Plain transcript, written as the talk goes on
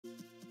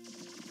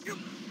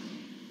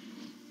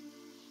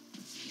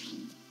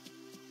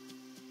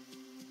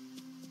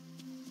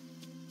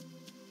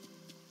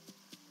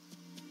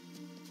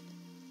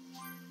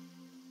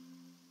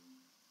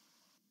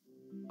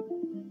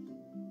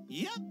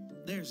Yep,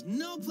 there's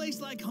no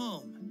place like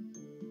home.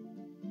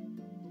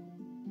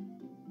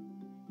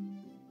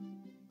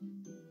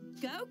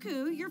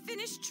 Goku, you're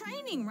finished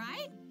training,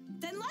 right?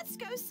 Then let's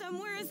go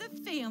somewhere as a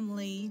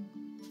family.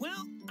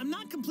 Well, I'm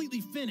not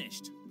completely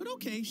finished, but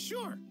okay,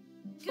 sure.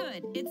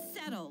 Good, it's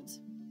settled.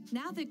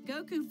 Now that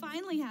Goku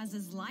finally has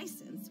his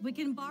license, we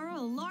can borrow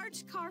a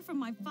large car from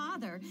my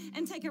father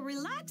and take a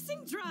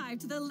relaxing drive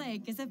to the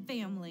lake as a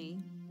family.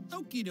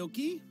 Okie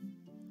dokie.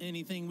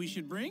 Anything we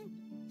should bring?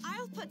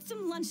 I'll put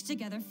some lunch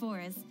together for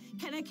us.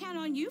 Can I count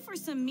on you for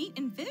some meat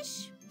and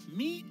fish?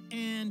 Meat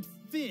and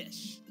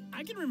fish.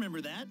 I can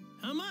remember that.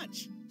 How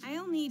much?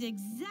 I'll need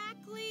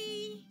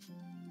exactly...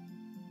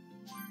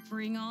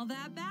 Bring all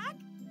that back,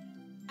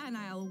 and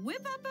I'll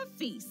whip up a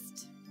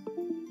feast.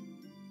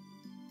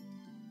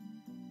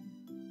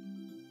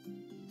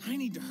 I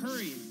need to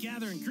hurry and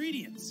gather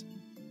ingredients.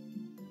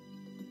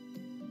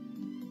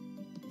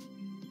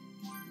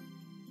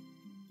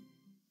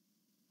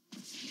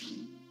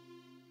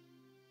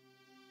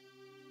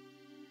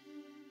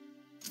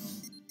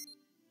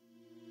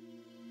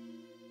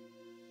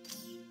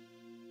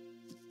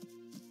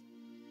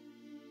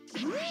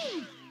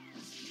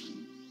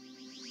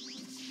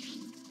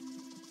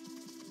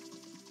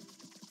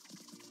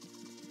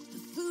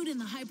 In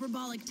the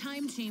hyperbolic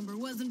time chamber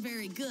wasn't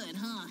very good,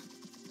 huh?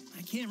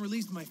 I can't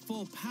release my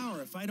full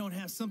power if I don't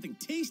have something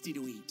tasty to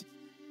eat.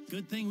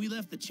 Good thing we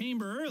left the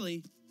chamber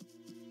early.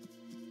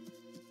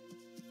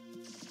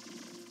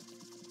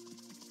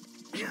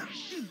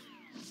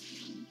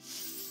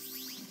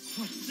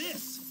 What's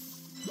this?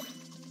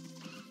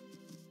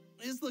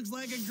 This looks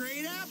like a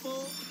great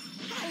apple.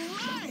 All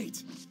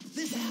right!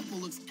 This apple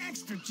looks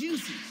extra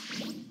juicy.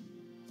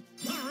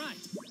 All right.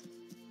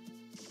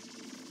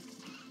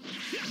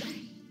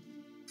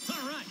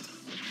 All right,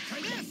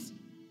 try this!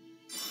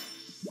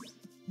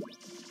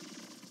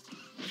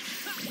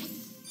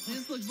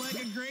 This looks like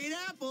a great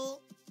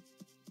apple!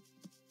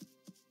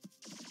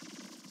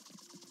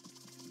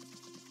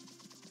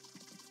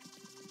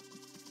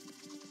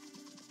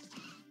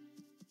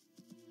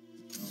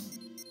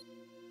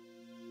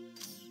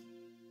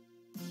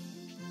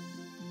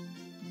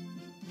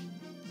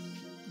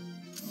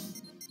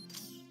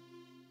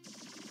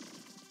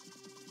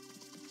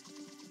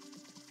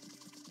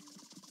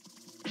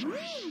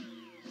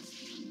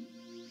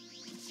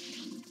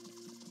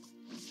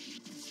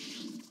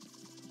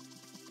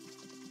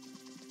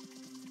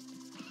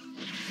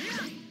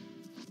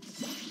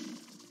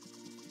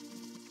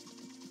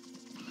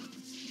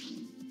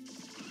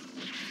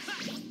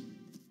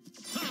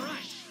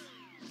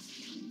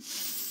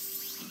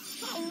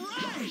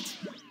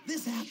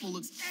 This apple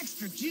looks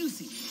extra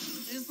juicy.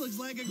 This looks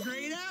like a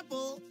great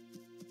apple.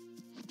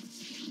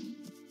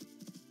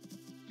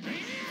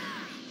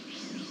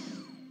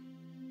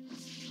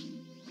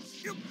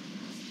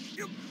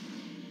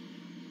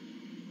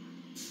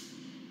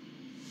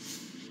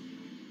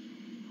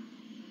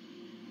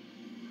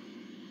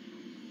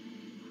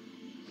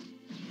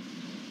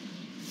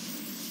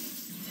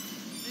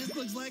 This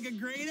looks like a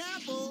great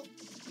apple.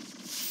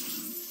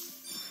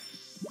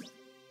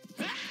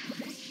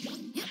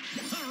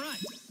 All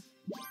right.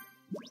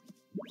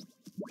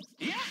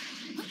 Yeah.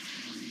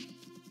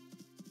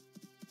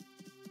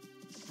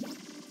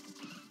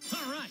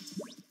 All right.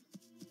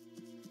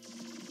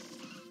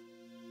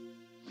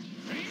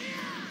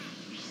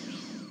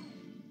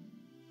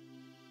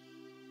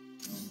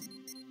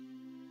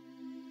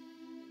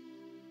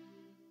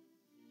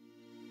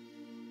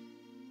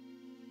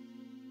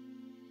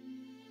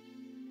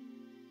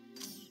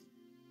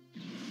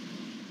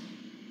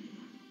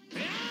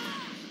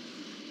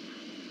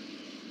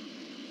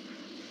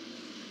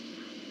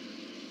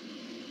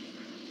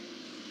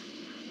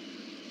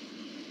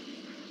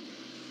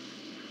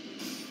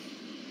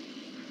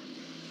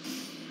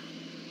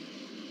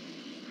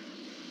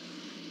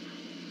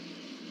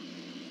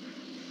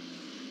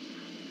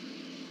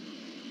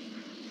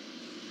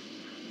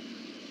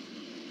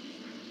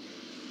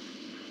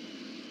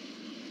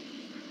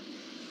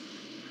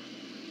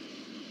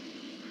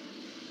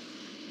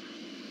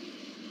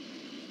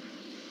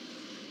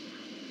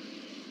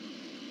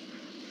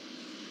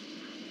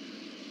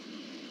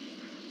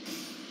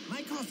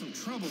 Might cause some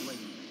trouble later.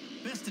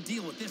 Best to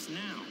deal with this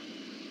now.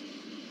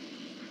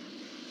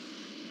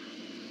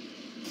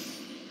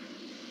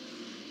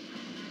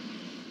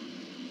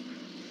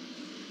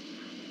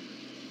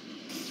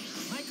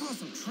 Might cause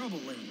some trouble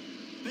later.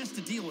 Best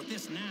to deal with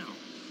this now.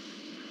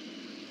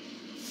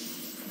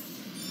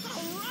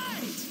 All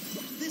right!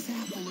 This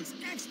apple looks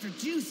extra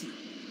juicy.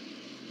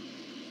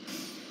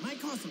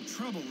 Might cause some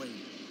trouble later.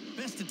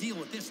 Best to deal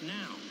with this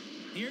now.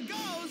 Here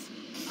goes!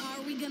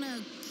 Are we gonna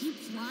keep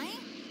flying?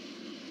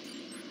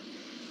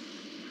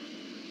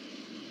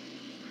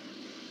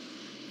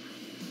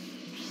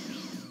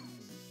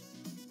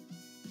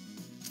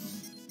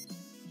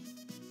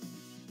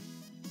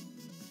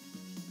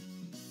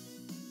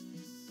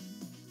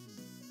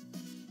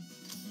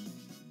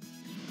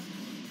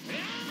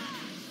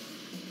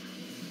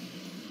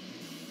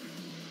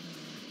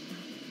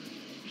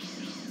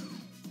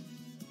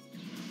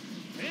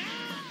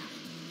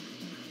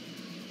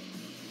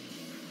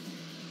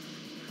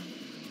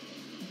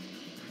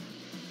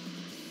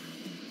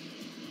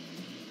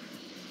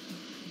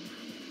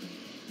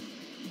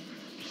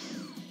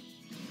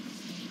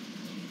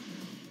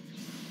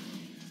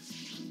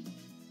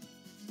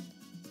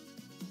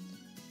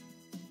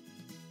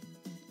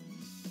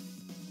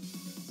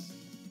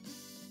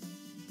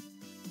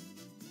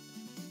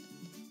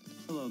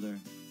 Hello there.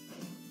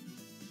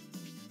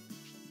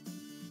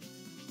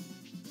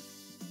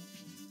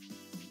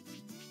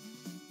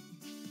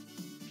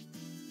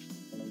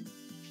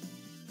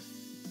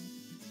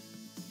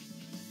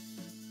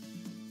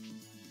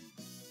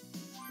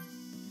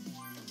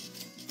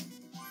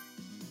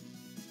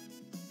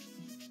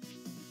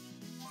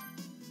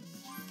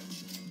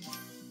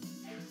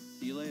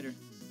 See you later.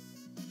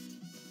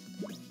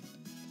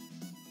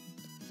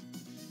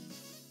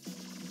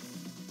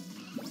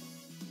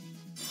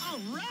 All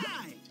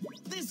right!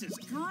 This is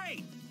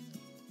great!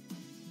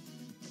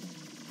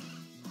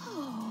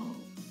 Oh.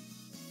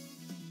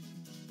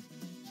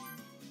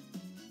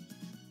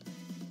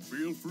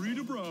 Feel free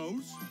to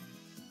browse.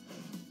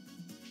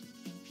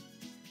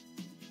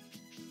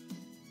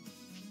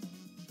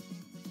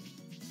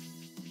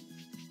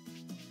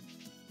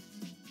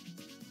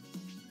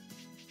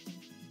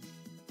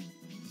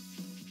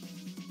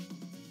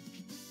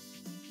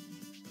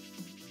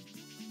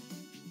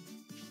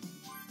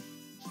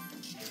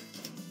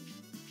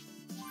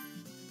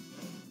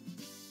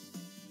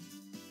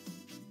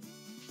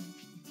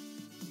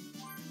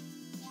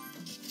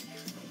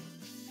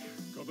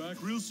 Go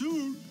back real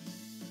soon.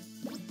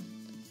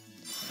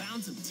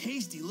 Found some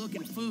tasty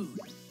looking food.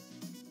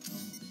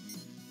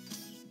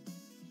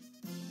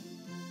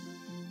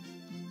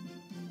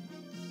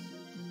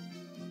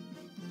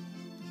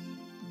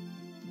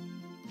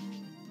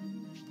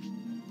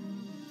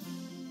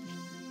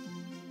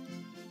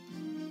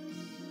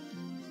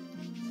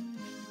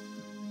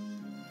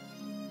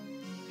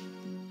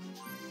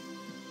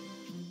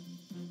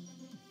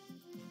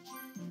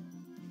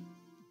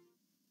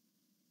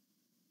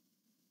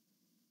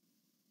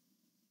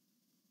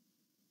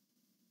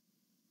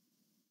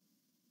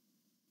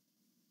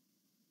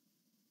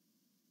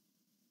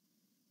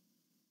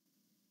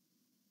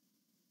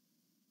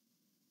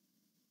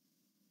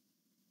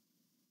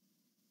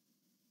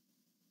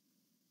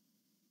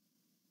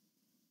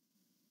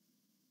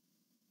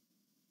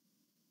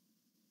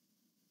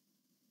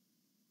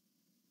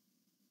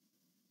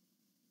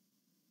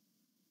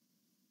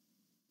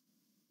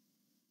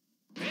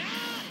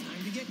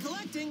 Time to get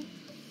collecting.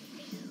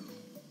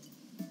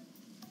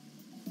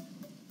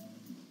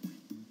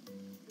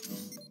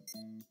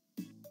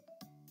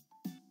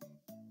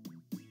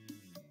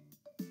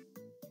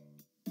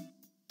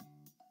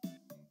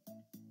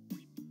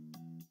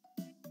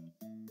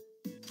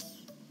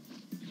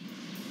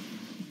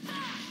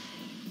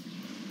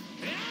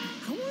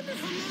 I wonder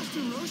how Master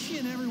Roshi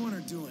and everyone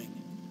are doing.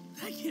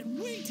 I can't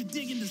wait to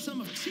dig into some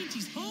of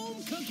Chi-Chi's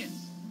home cooking.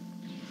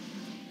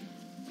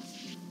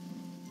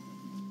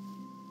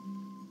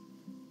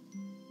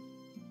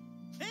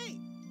 Hey!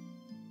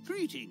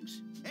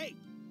 Greetings. Hey!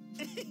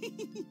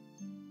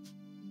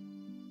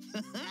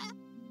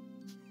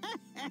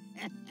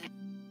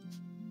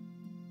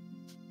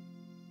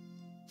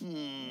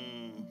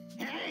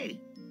 Hey!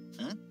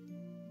 Huh?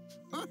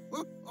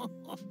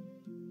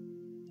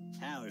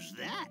 How's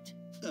that?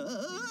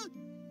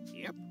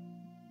 Yep.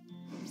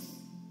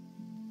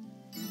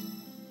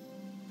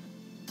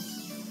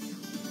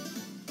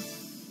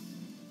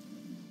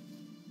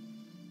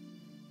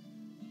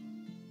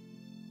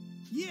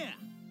 Yeah.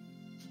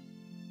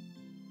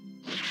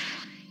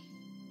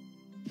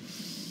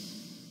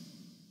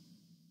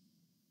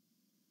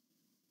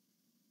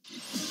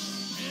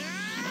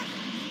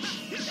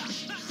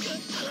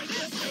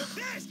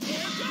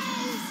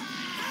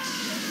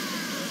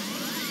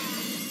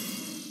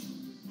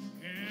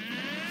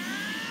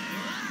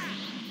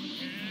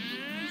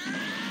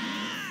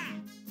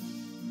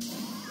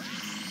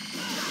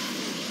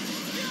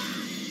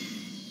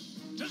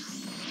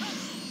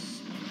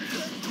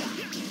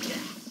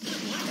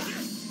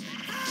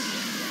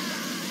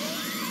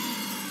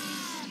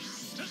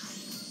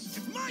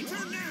 My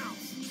turn now!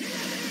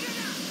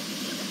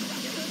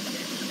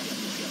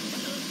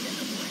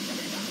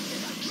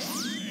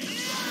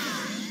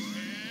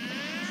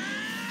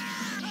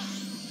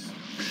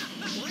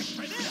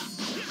 For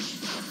this!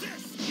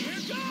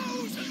 Here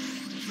goes!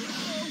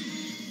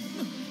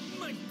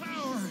 My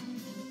power!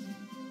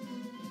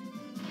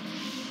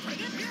 For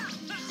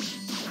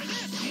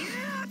this!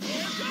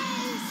 Here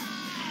goes!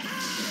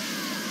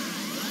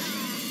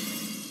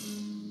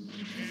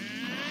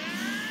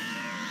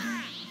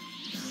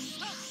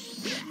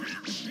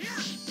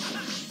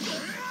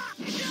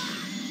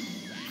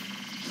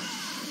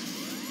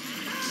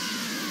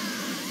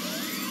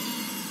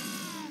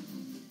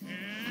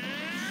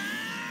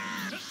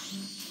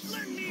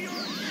 Lend me your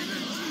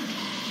energy!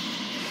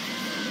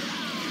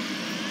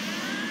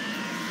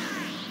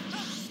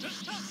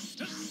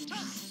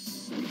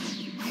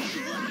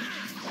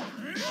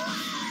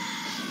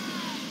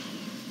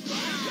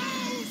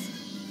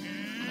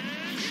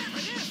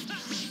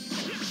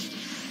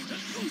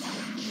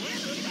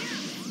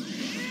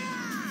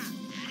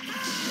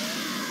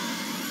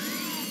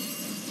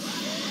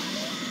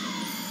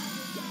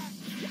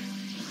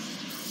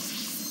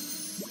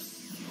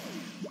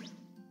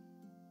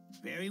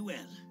 Very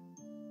well.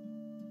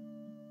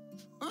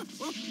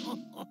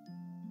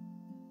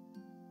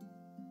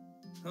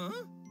 Huh?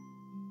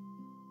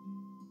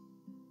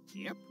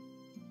 Yep.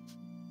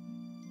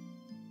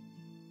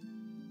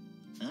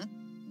 Huh?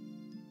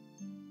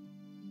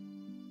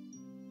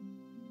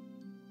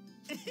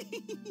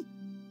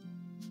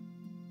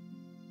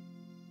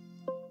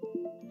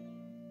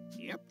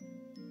 Yep.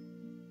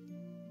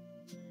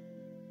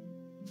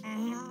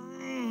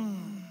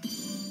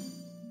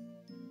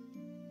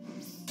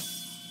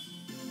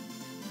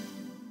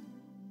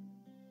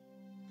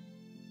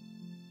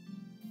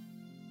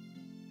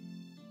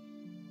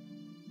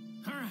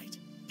 All right,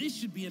 this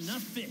should be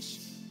enough fish.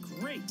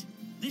 Great,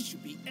 this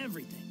should be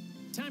everything.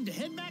 Time to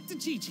head back to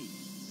Chi-Chi.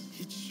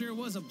 It sure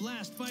was a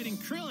blast fighting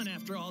Krillin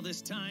after all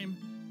this time.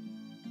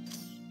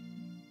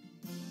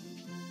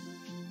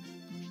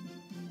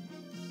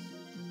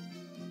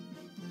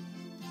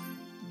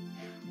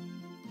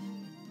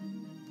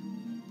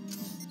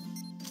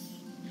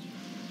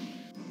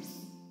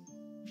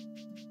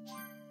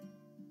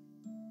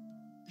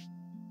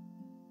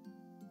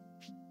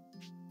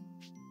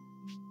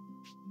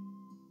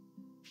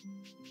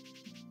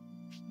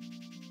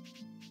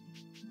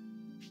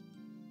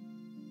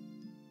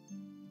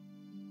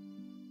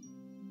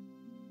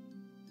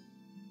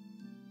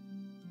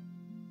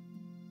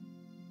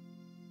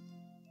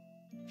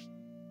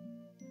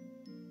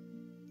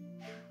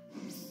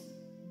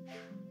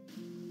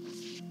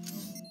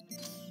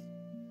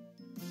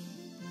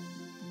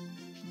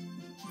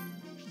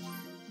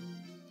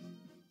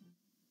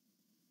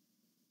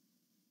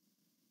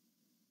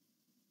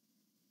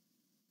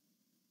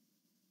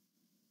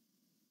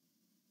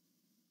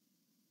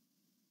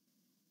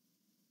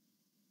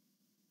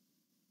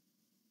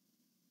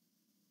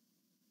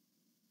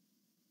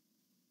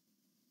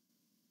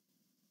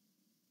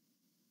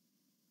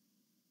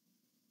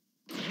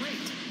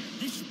 Great,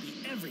 this should be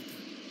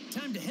everything.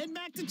 Time to head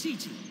back to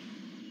Chi-Chi.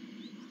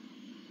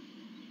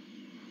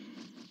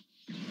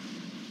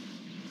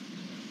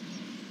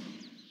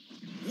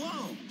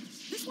 Whoa,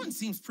 this one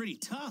seems pretty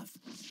tough.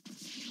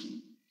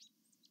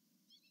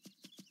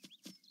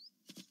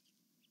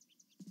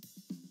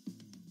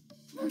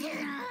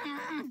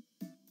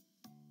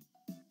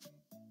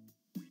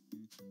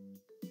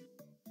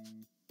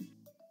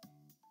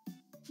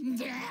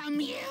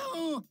 Damn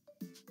you!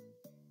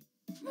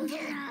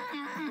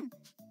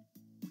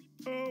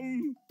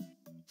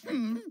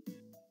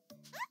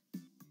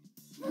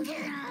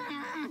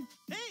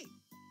 Hey!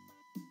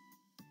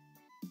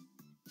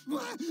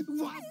 What?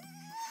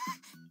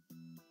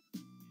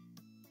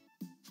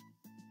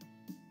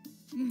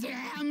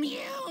 Damn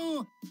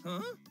you!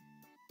 Huh?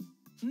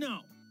 No.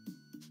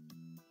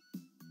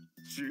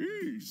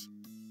 Jeez.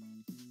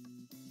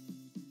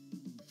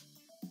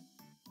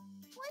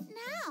 What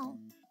now?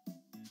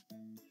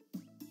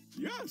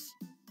 Yes.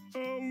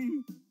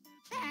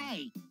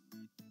 Hey!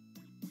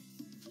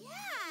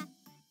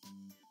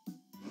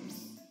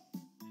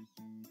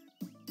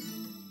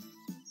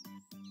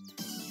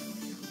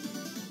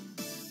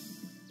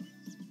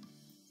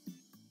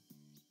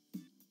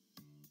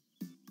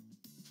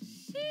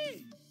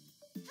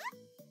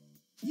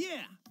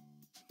 Yeah.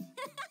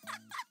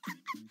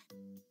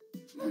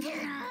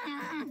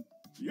 Yeah.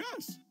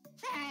 Yes.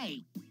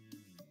 Hey!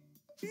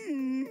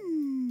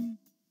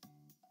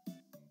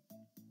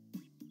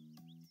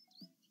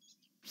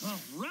 All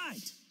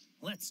right,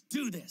 let's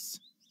do this.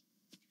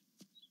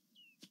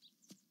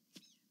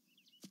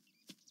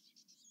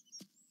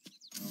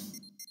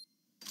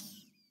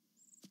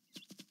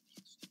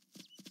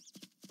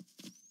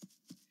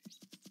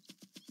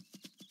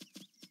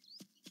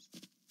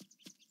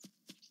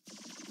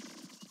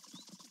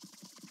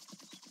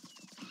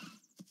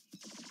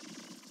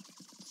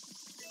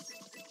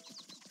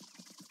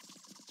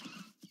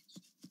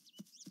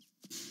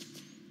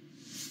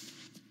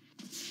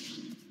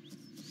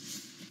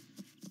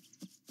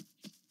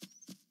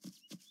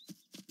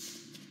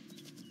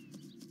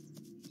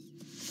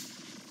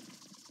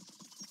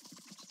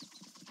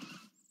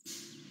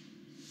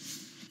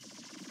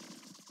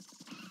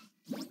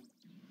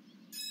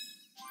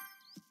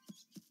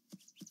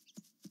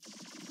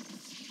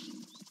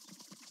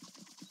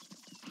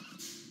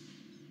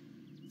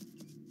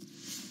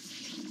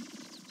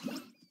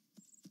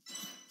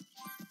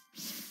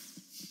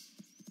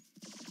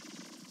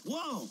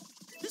 Whoa,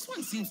 this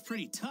one seems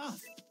pretty tough.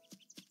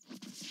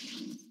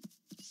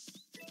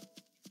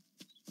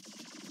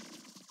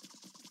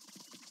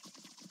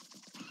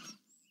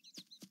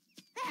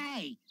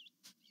 Hey!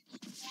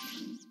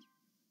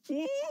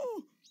 Whoa!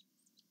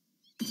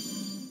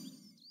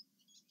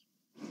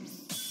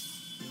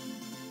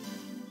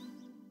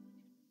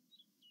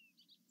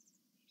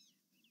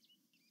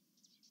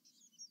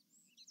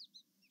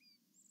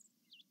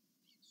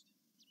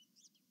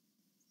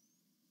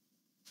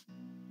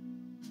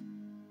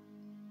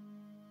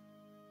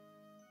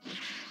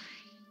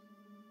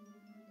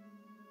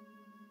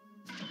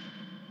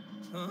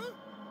 Huh?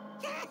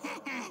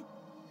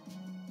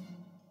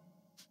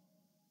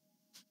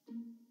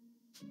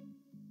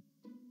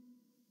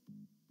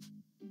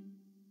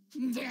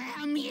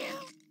 Damn you!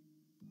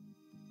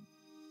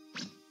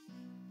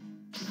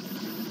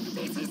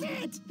 This is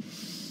it!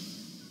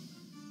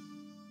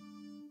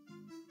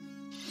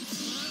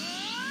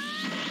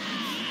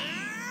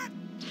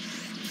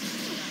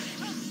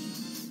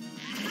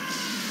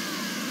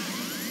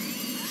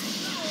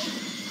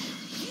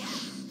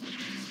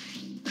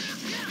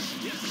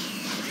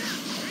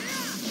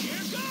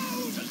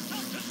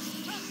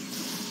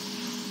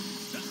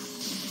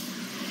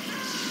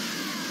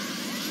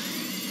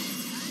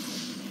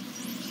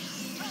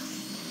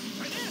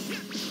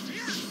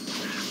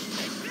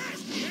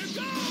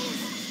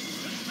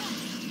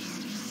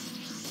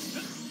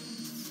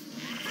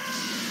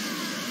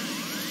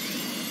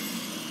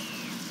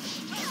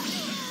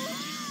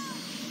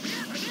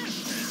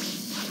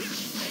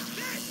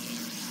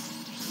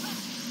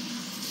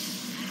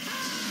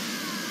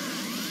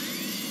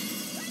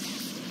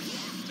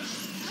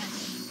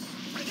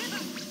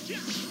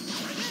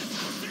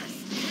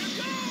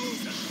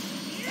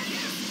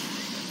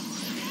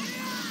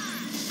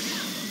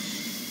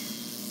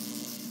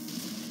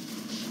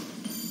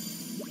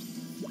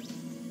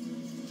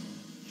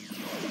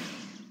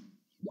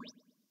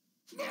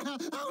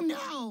 Oh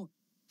no!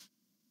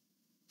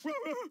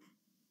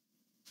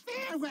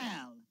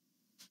 Farewell!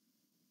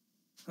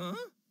 Huh?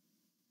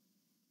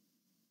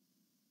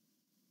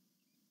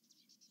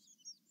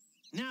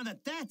 Now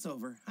that that's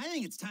over, I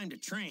think it's time to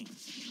train.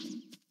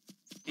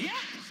 Yeah!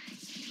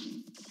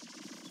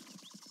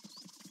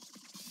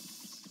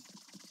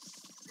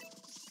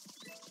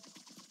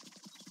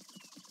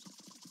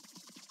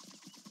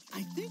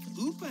 I think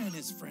Oopa and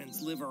his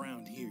friends live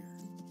around here.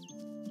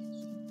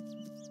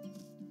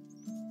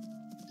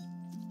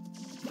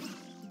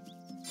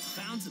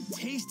 Found some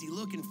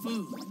tasty-looking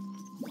food.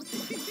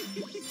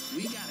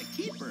 We got a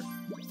keeper.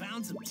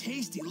 Found some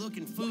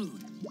tasty-looking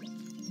food.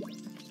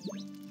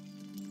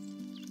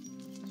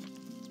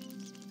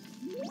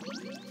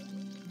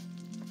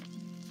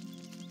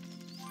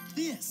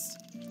 This.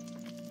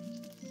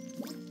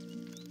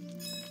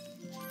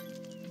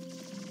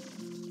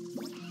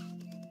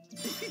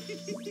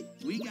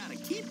 We got a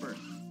keeper.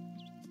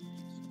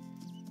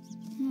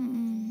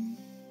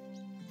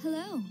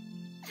 Hello.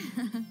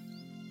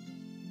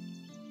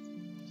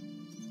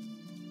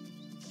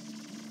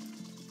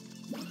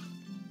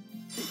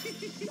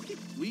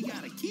 We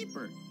got a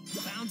keeper.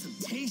 Found some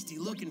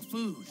tasty-looking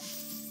food.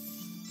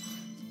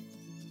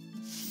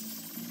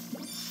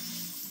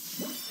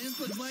 This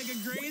looks like a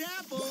great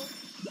apple.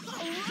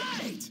 All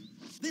right!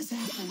 This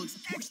apple looks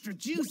extra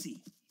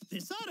juicy.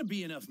 This ought to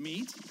be enough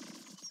meat.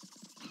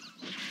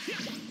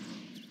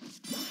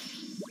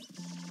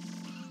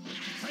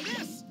 Try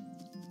this!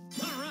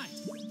 All right.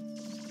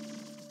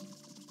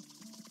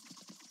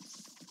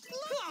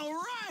 All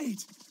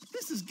right!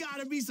 This has got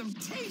to be some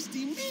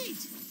tasty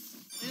meat.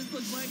 This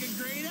looks like a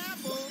great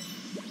apple.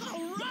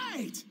 All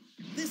right!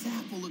 This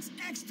apple looks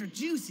extra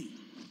juicy.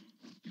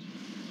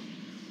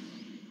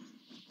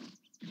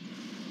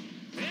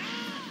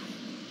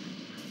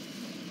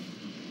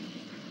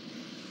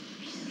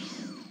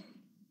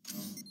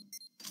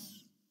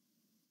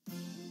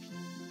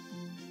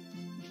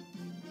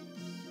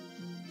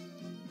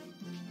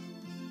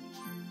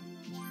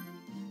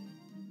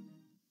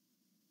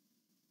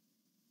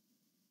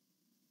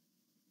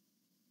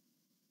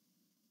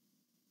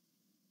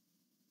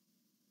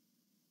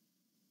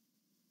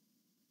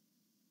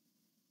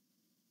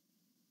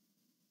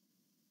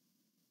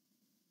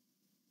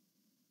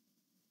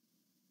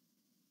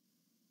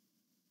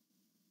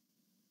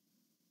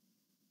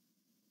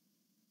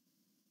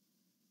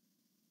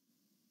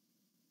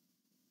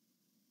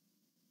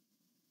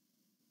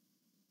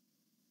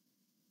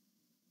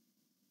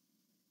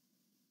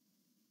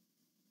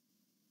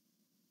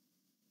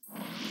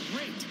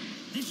 Great!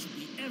 This should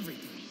be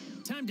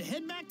everything. Time to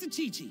head back to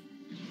Chi-Chi.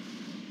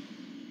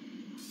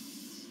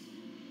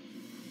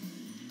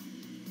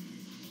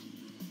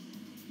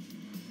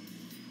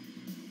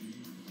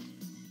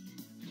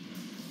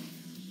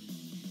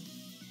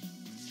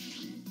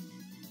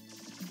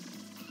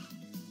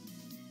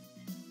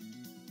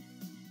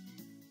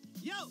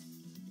 Yo!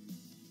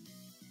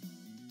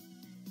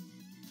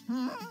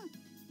 Huh?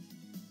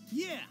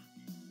 Yeah!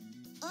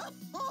 Oh,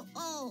 ho,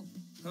 ho.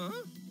 Huh?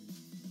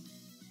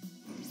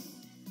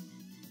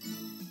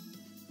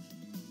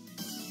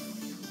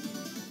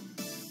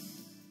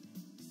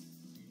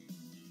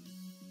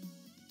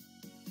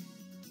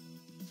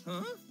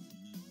 Huh?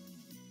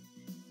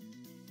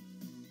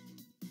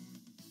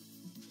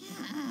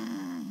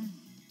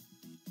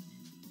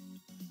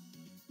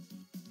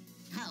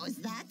 How's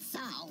that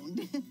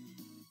sound?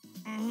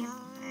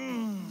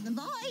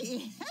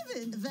 By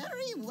heaven,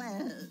 very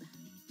well.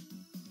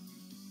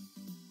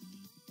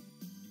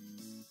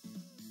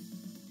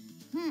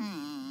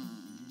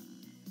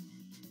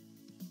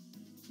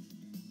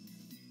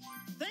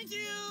 Thank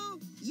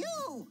you!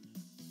 You!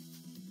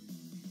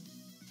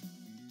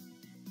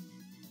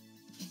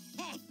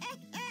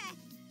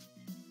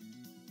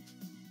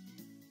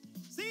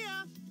 See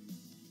ya!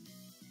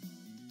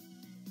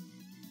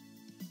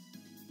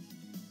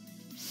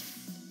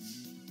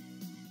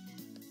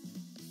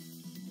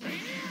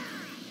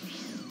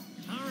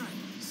 All right,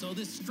 so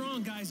this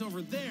strong guy's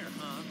over there,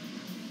 huh?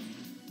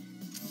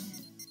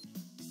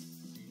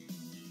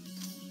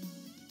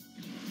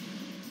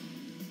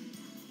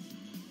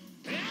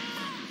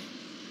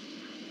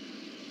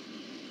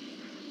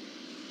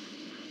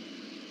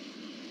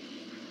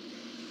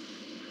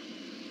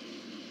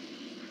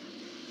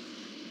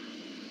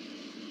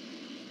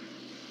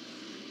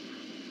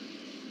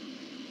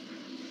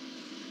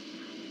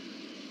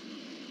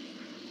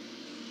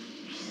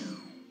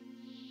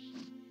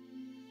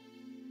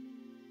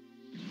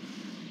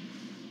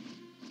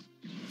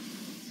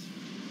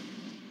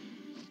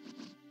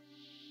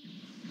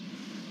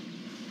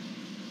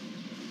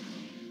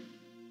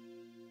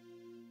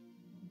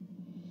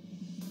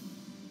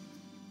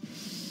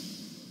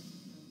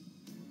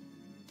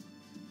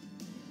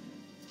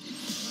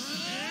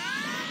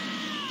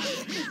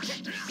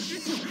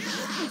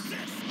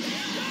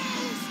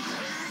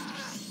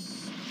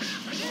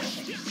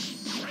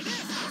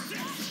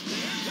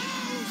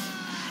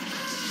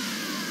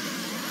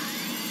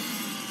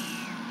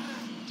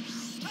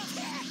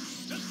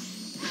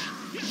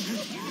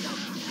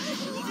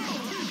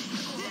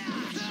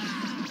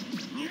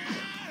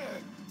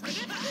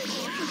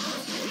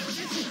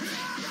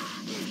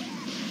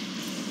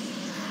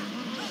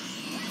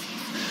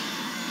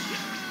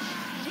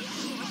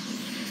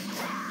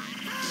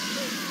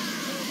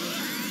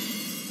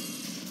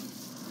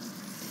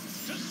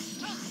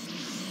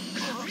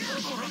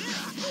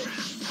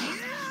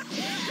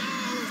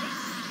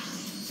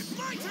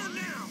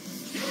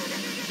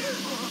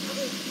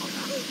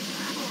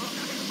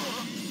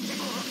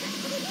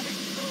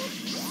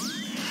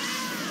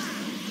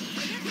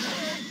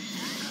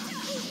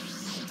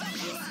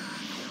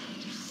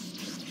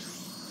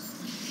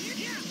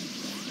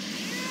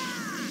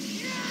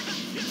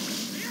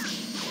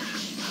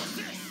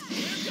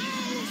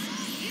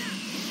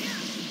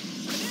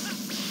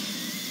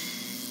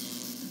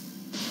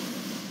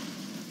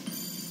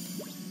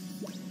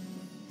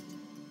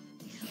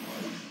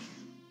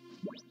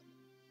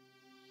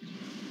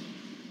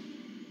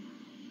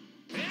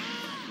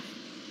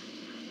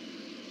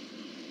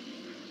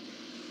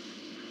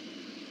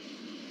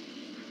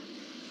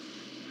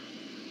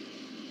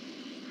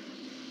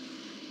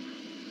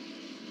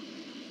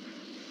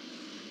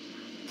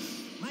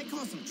 Might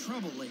cause some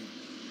trouble later.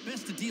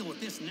 Best to deal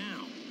with this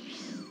now.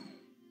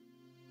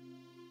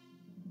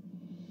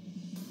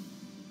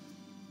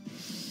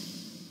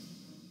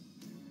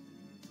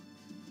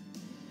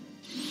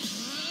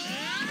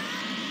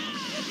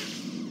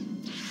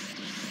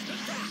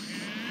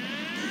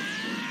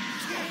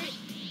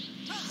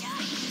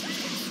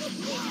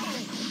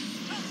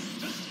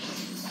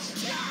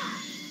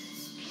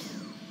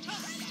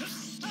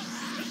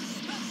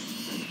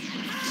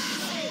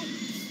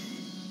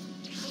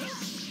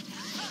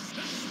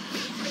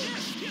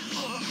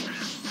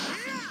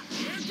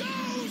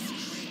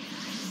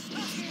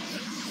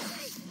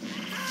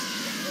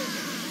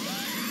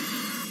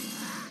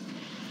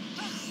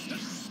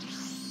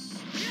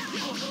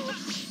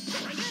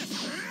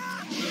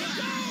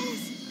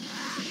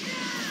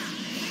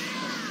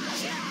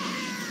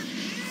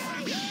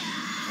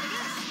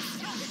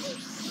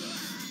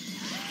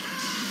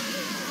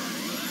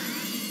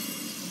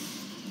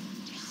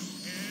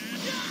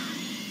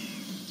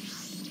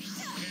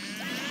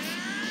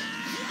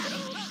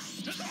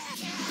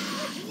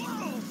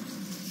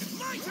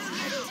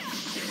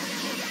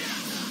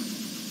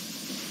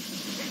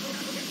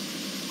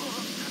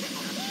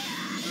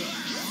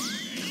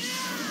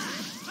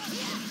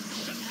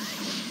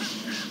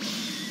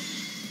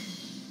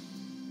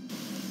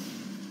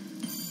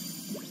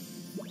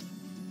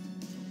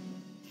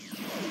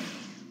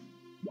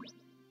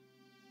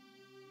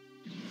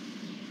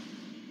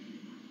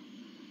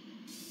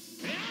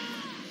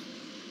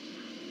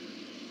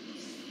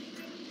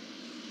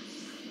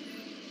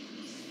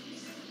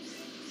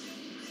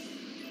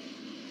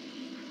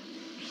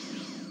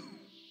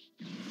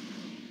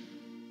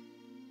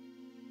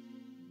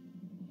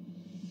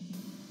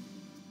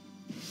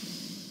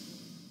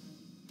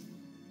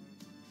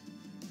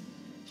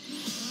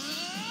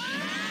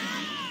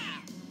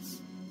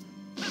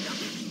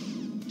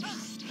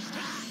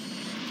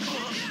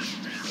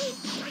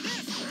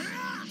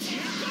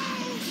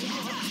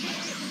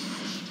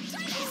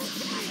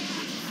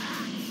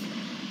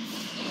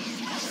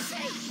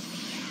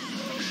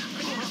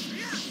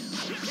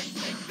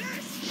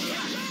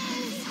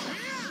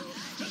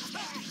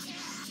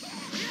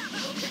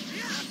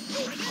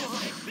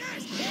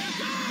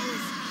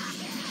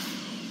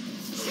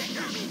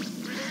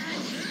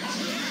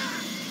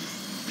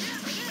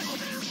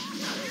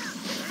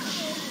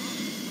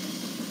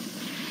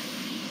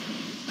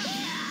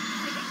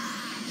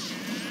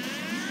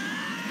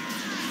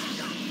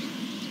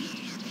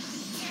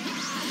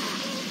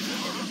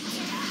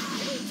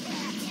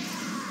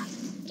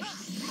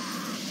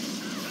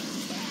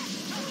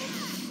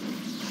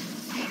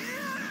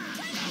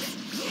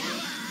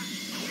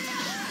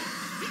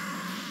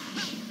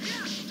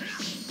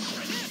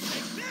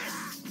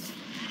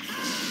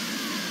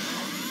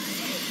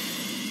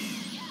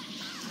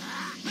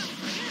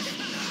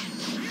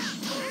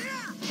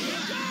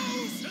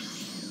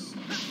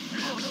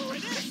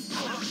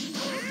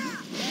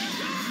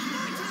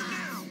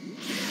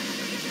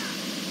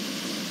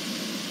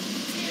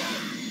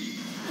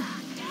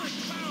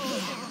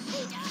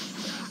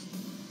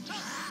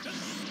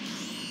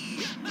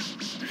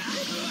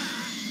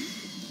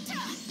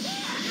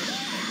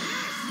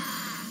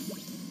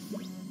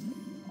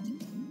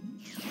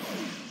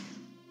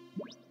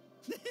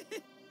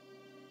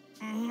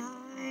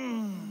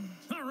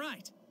 All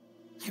right.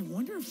 I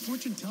wonder if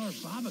fortune teller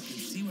Baba can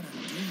see what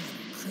I'm doing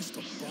in a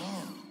crystal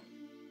ball.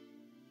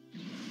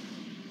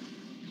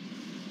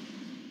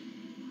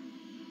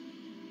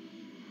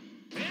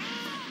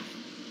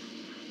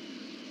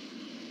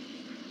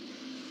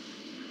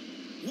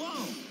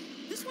 Whoa!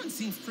 This one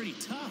seems pretty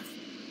tough.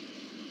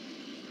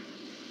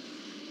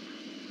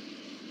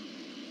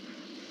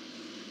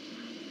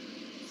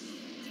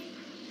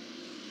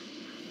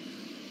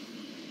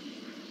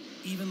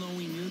 Even though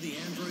we knew the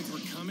androids were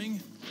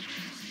coming,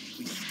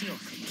 we still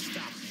couldn't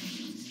stop them.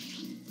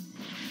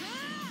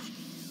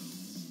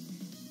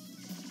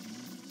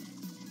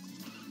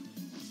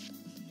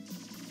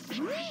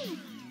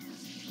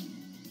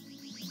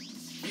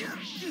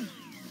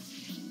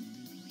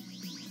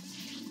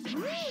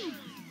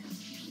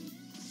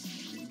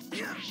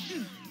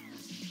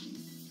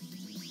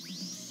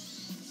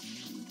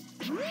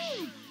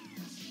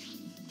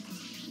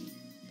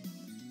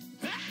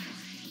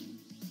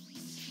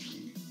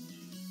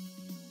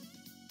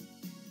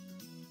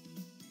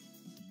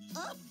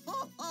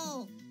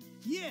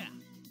 Yeah.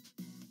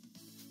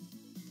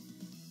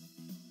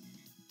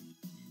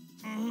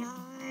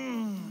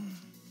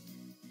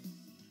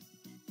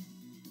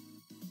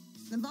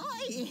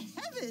 My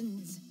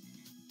heavens!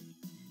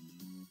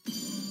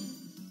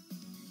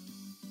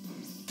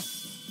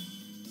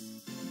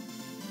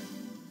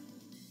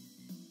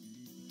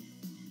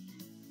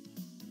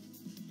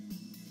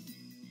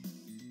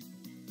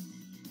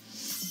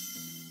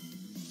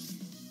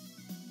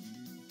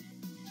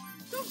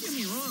 Don't get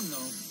me wrong, though.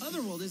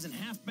 Otherworld isn't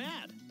half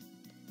bad.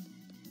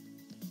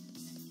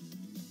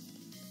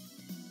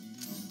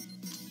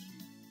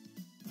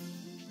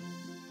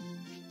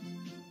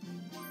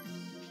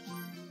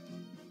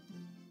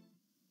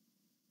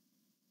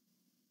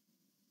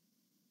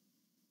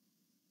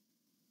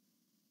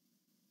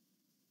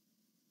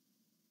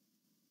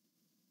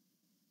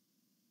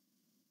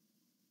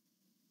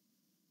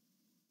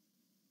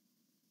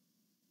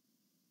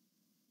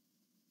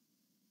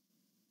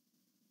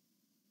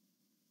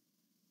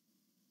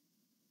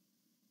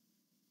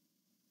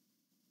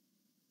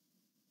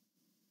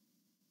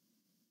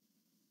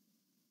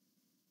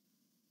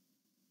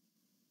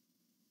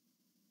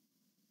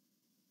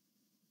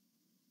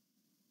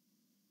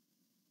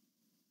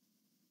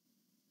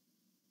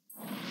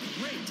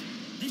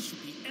 This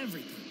should be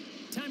everything.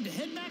 Time to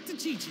head back to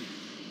Chi-Chi.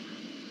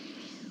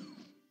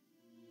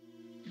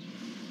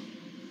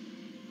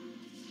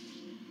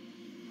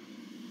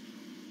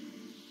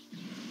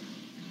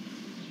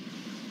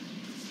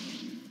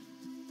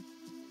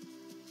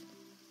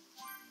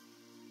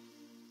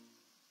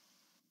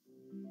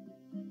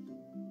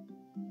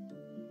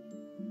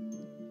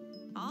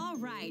 All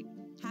right.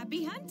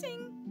 Happy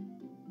hunting.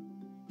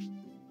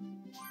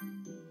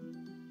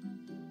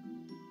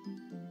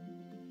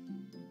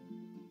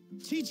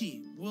 Chi-Chi,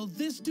 will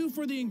this do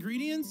for the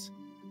ingredients?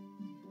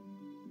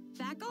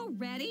 Back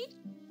already?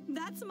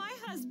 That's my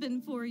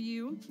husband for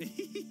you.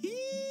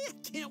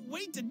 Can't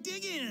wait to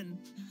dig in.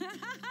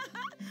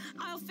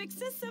 I'll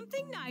fix us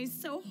something nice,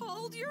 so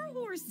hold your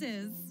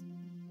horses.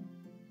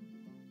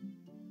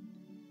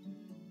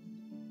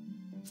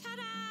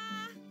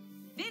 Ta-da!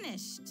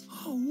 Finished.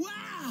 Oh,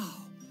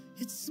 wow!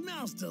 It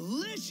smells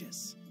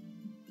delicious.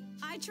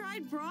 I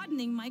tried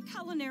broadening my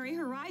culinary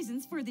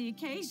horizons for the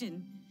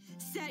occasion.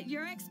 Set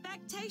your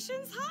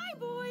expectations high,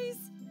 boys.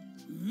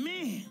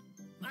 Man,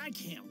 I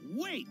can't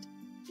wait.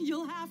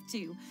 You'll have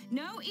to.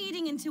 No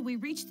eating until we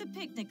reach the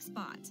picnic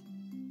spot.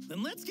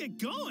 Then let's get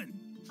going.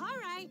 All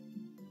right.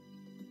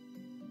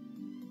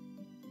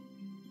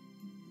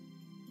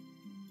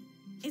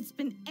 It's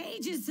been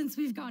ages since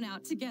we've gone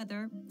out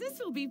together. This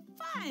will be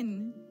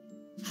fun.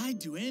 I'd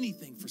do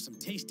anything for some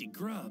tasty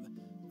grub,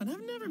 but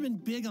I've never been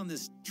big on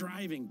this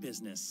driving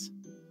business.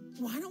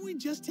 Why don't we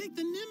just take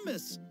the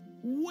Nimbus?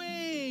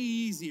 Way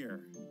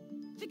easier.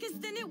 Because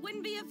then it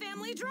wouldn't be a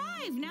family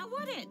drive, now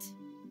would it?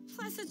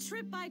 Plus, a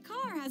trip by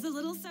car has a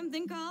little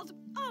something called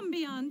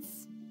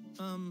ambiance.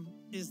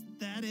 Is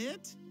that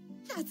it?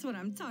 That's what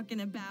I'm talking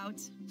about.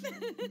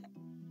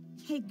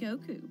 Hey,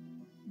 Goku,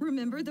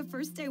 remember the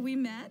first day we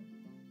met?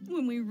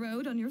 When we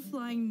rode on your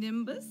flying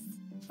Nimbus?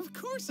 Of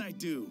course I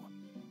do.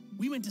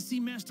 We went to see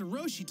Master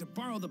Roshi to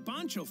borrow the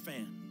Bancho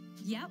fan.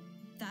 Yep,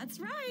 that's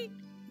right.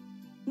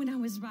 When I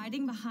was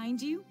riding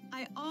behind you,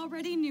 I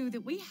already knew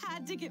that we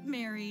had to get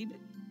married.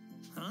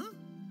 Huh?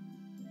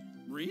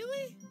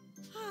 Really?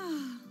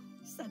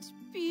 Such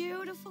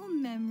beautiful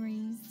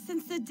memories.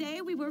 Since the day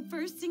we were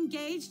first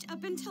engaged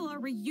up until our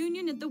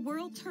reunion at the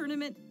World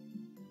Tournament,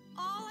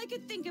 all I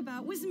could think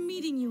about was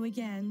meeting you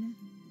again.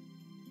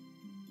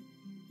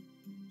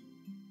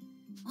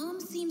 Mom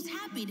seems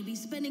happy to be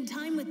spending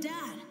time with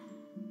Dad.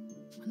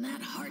 When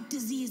that heart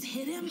disease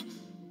hit him,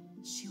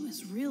 she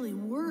was really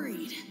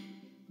worried.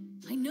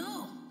 I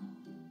know.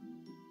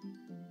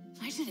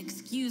 I should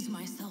excuse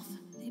myself.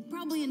 They'd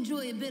probably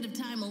enjoy a bit of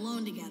time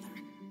alone together.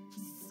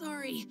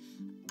 Sorry,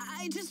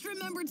 I just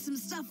remembered some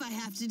stuff I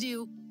have to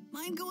do.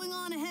 Mind going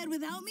on ahead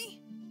without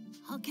me?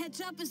 I'll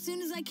catch up as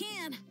soon as I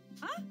can.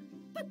 Huh?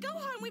 But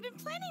Gohan, we've been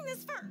planning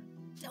this for...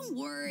 Don't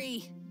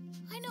worry.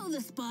 I know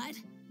the spot.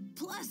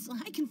 Plus,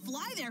 I can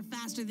fly there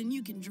faster than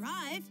you can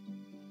drive.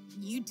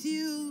 You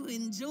two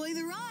enjoy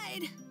the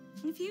ride.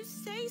 If you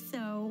say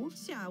so,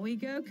 shall we,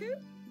 Goku?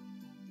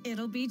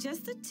 It'll be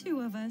just the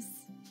two of us.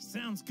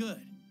 Sounds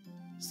good.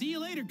 See you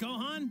later,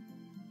 Gohan.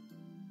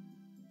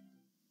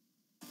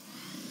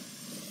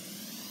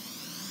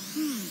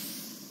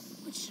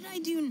 What should I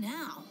do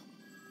now?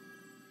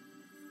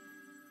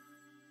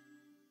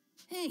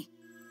 Hey,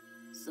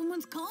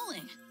 someone's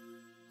calling.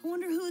 I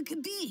wonder who it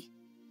could be.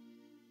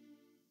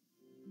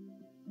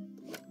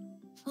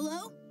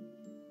 Hello?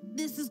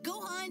 This is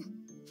Gohan.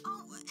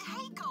 Oh,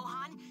 hey,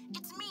 Gohan.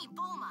 It's me,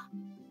 Bulma.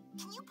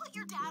 Can you put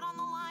your dad on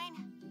the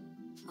line?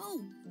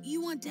 Oh,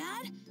 you want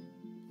Dad?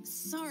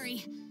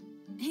 Sorry,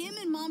 him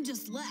and Mom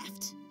just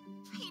left.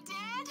 He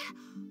did?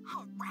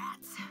 Oh,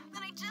 rats.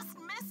 Then I just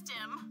missed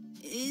him.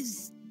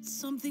 Is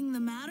something the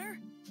matter?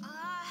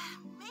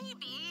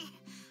 Maybe.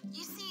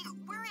 You see,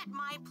 we're at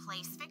my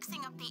place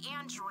fixing up the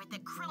android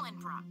that Krillin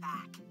brought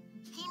back.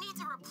 He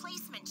needs a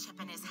replacement chip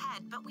in his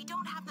head, but we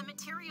don't have the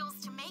materials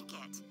to make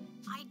it.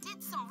 I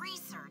did some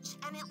research,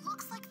 and it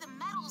looks like the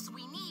metals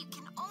we need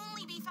can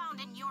only be found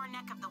in your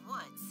neck of the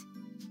woods.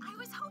 I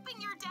was hoping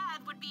your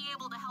dad would be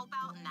able to help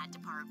out in that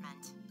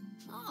department.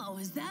 Oh,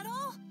 is that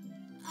all?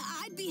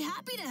 I'd be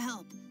happy to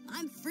help.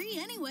 I'm free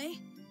anyway.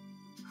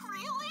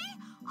 Really?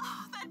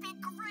 Oh, that'd be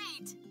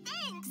great.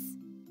 Thanks.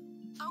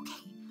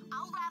 Okay,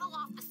 I'll rattle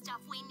off the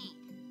stuff we need.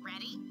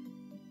 Ready?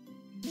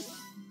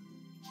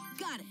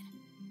 Got it.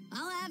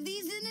 I'll have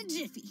these in a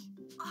jiffy.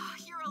 Oh,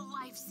 you're a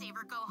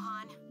lifesaver,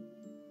 Gohan.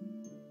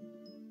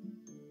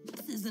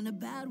 This isn't a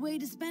bad way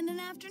to spend an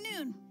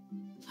afternoon.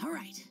 All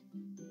right.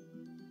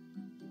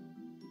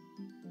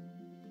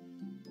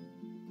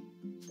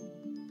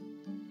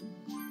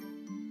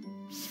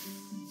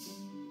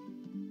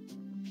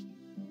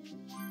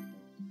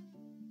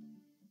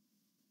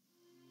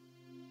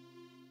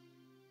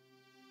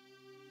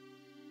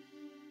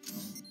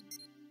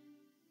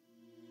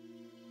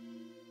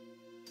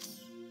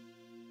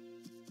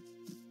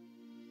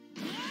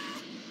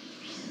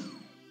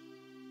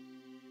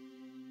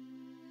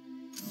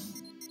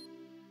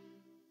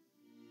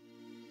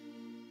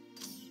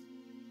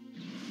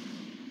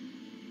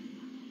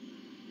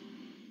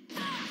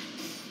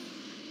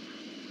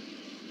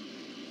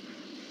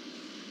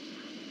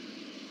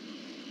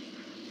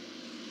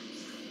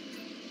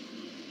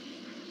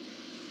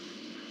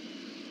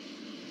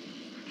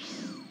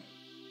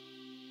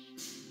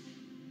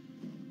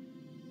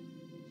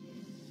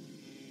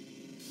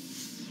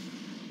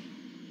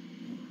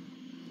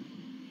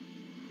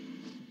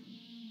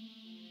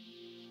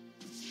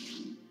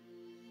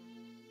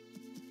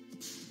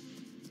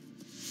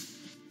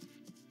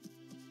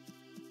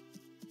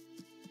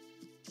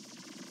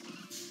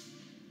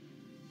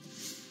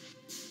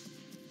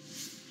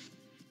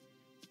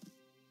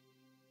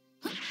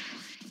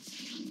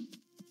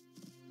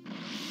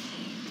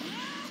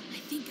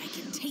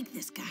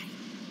 this guy.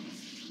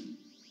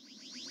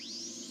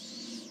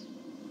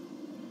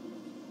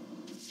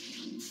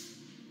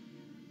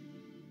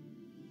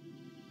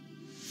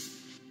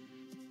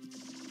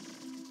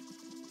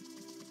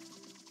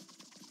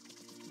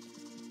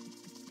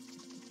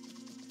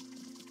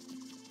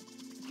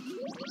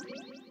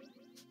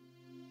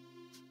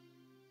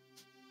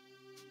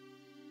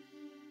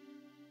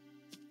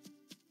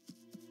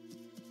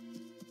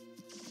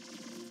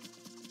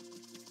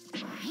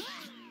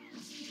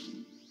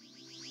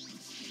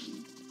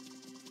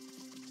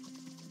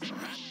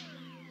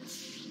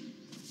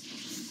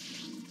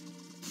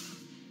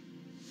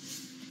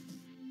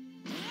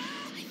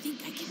 I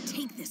think I can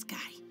take this guy.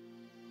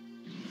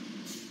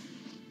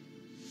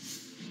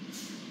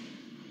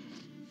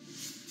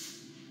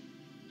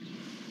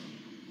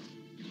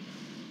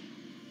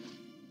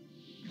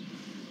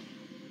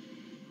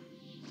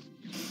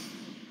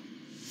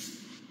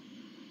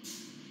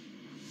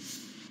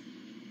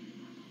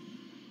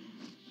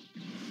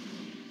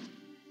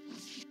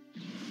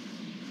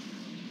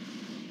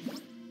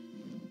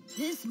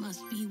 This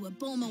must be what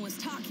Bulma was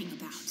talking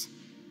about.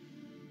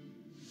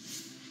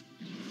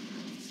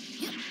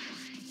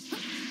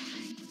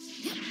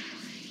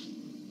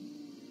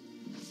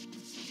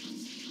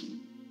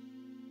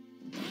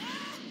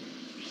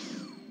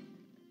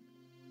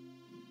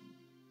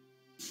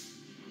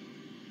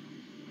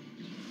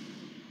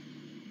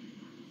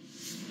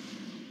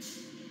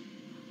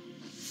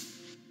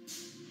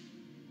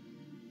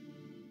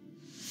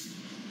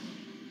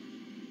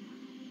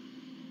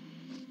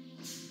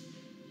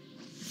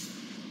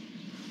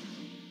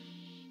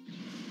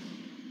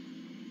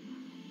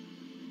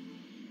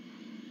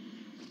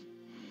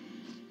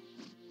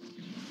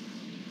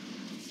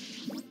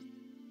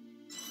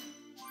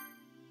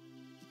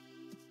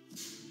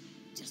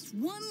 Just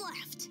one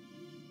left.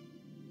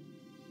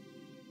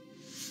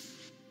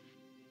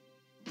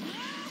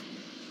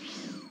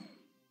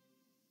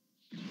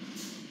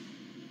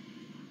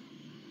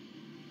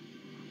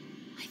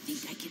 I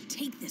think I can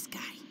take this guy.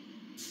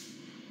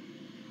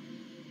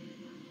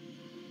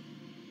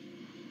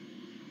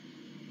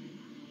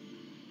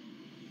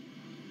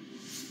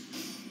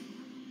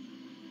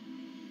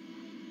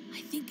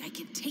 I think I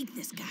can take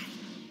this guy.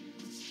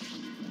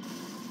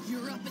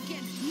 You're up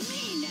against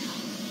me now.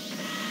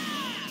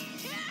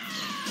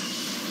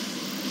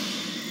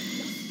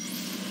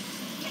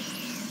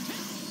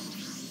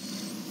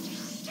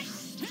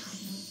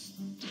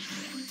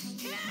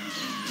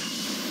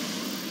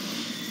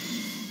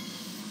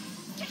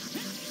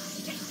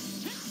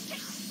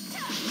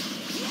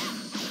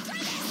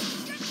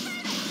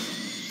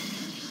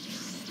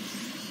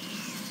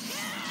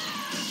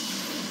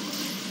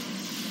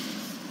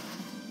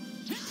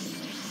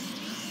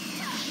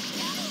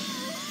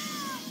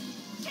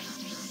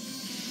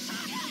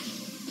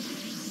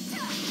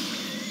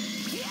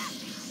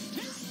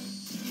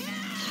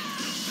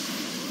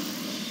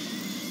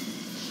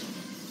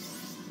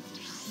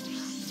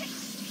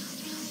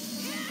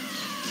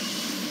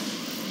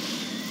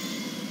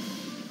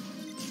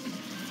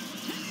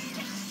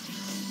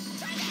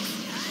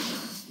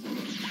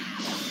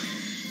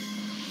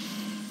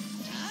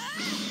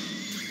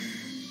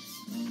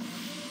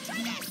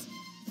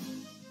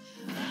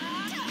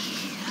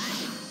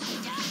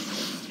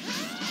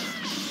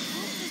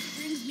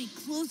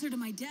 Closer to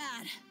my dad.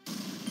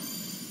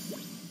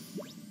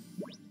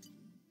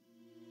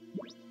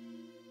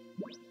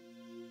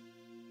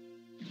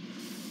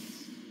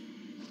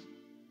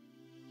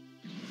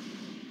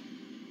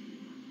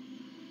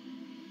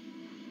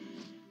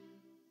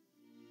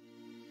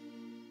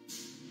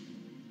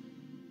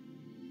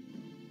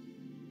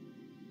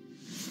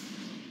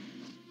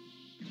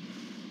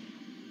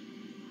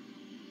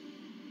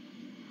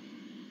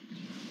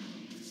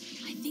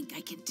 I think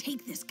I can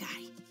take this guy.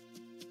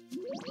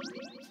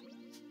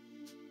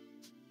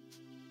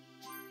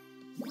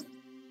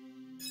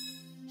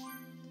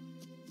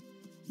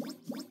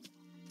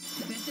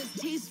 I bet this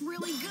tastes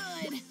really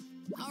good.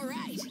 All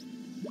right,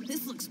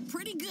 this looks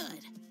pretty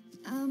good.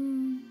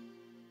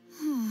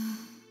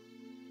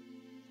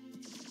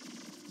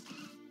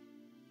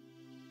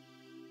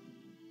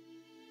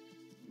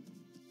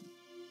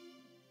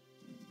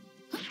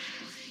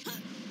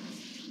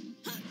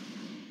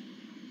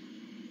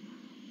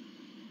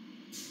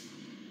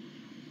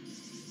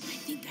 I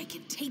think I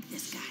can take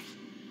this guy.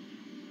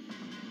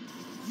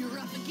 You're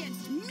up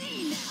against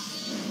me now.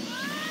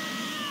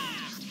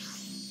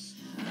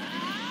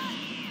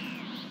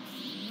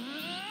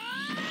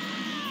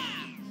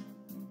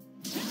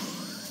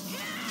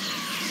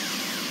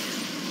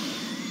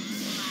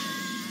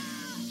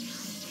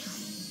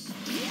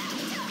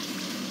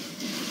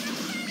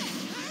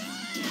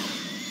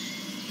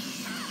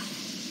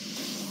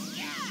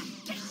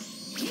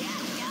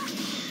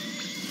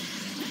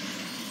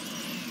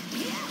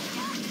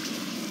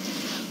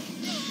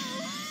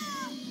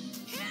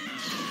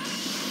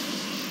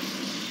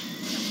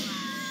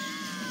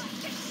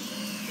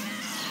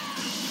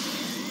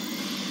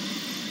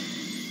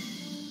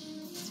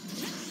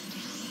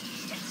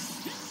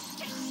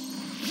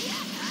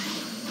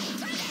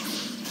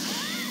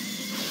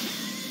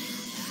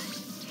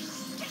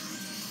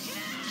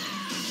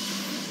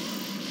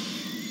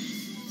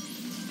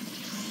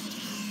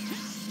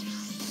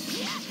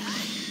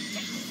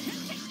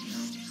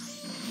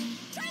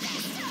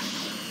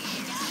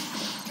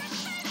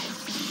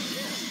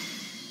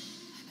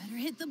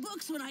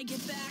 books when I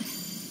get back.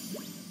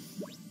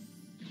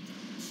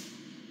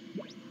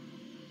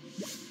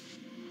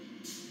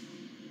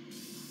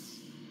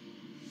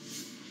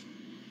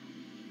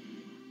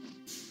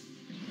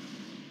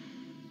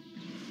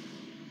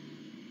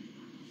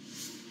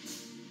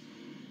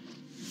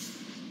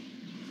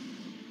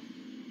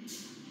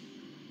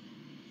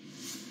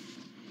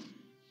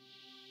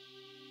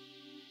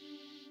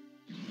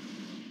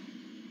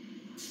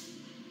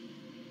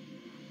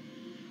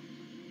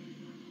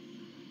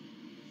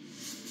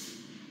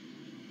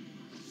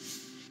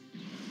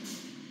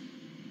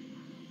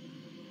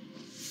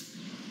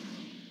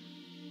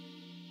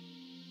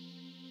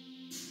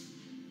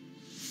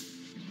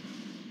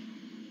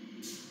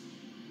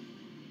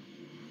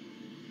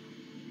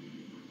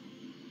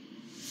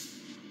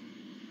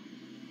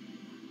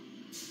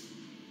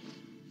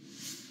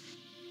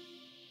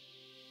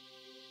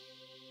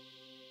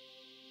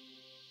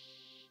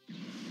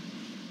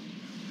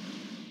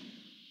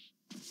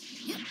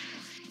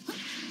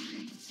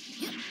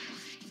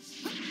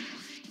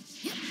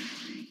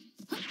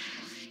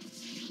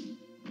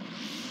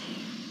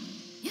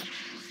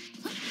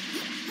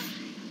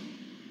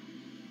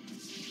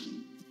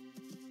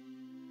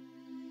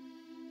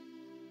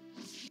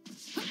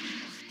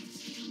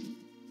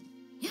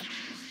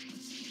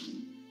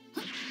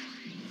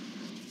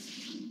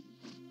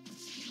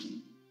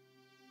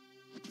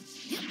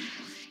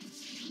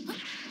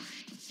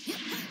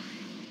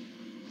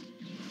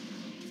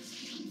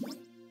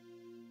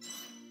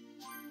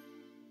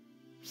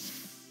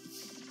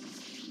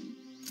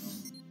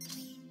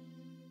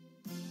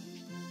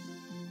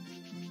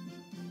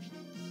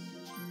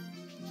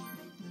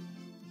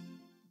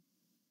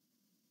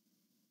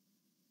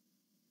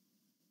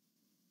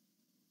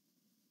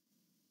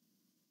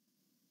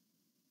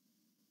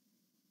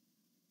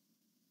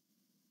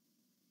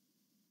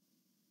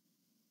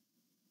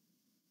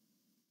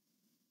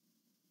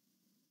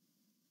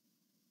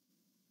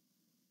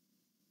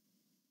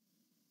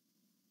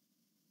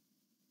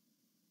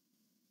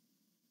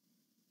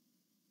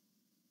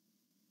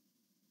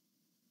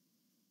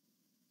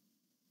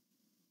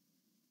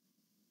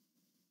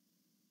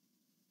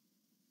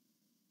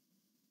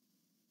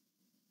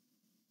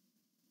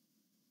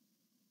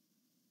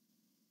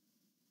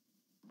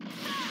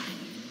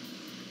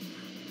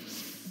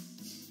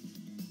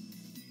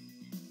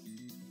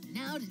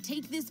 Now to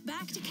take this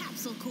back to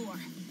Capsule Core.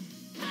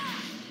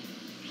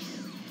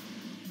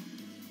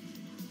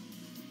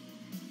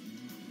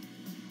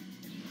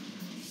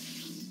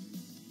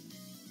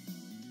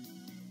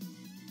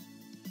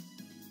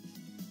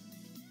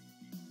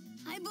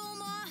 Hi,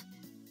 Bulma.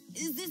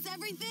 Is this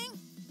everything?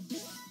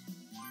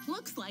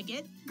 Looks like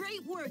it.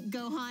 Great work,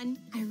 Gohan.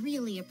 I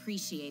really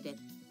appreciate it.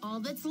 All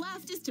that's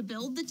left is to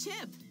build the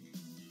chip.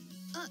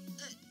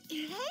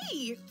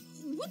 Hey,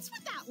 what's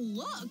with that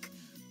look?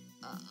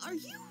 Are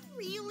you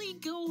really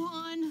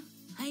Gohan?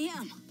 I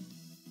am.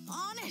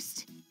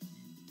 Honest.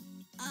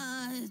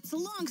 It's a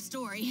long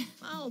story.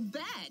 I'll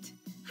bet.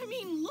 I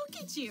mean, look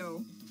at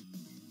you.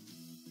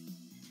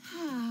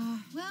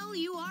 Well,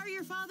 you are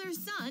your father's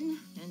son,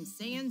 and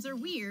Saiyans are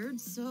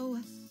weird, so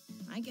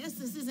I guess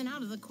this isn't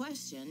out of the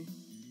question.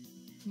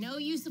 No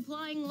use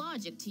applying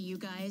logic to you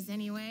guys,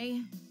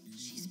 anyway.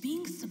 She's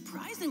being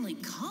surprisingly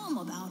calm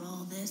about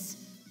all this.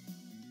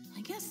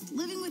 I guess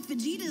living with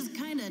Vegeta's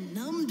kinda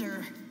numbed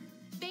her.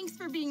 Thanks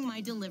for being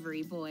my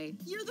delivery boy.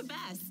 You're the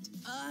best.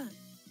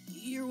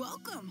 You're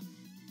welcome.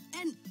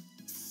 And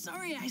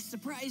sorry I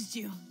surprised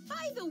you.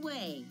 By the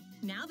way,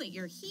 now that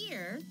you're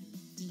here,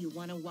 do you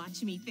want to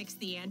watch me fix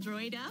the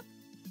android up?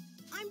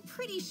 I'm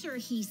pretty sure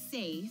he's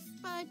safe,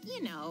 but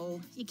you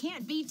know, you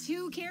can't be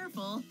too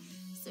careful.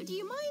 So do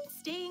you mind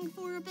staying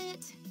for a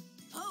bit?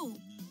 Oh,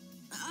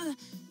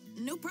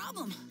 no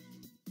problem.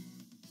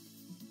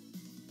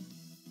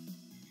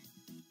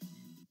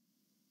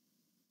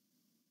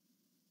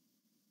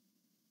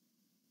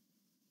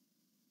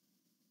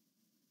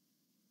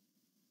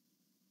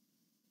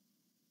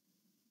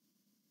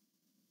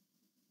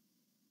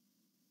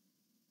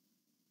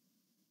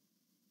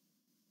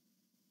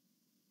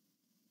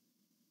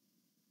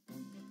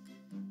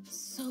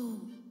 So,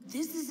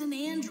 this is an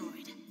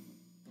android.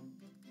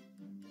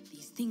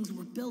 These things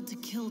were built to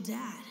kill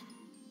Dad.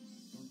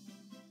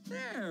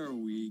 There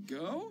we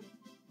go.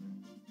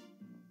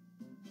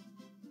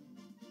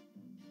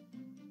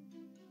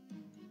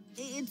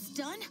 It's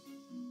done?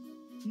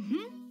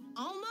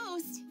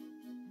 Almost.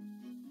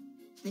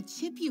 The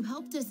chip you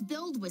helped us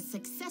build was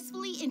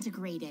successfully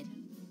integrated.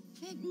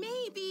 It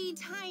may be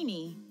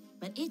tiny,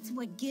 but it's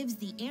what gives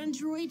the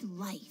android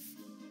life.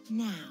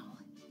 Now,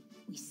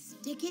 we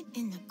stick it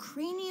in the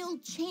cranial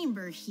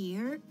chamber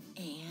here,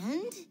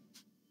 and...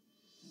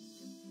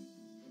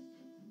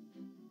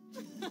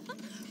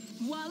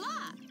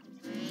 voila!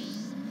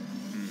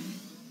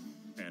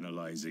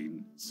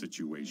 Analyzing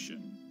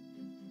situation.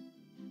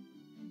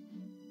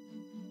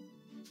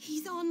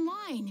 He's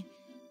online.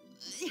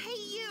 Hey,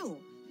 you!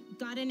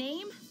 Got a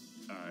name?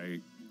 I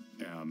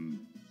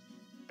am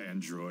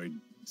Android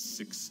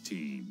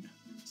 16.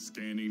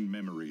 Scanning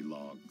memory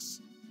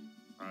logs.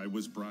 I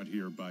was brought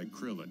here by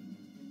Krillin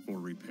for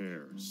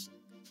repairs.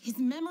 His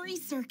memory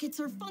circuits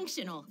are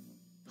functional.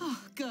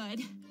 Oh,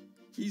 good.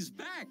 He's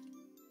back.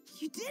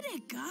 You did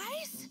it,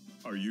 guys!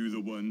 Are you the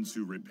ones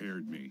who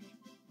repaired me?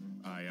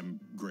 I am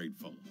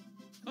grateful.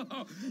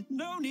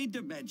 No need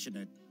to mention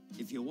it.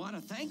 If you want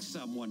to thank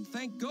someone,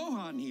 thank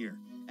Gohan here.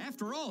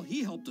 After all,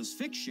 he helped us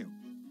fix you.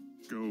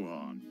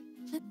 Gohan.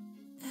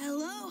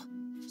 Hello?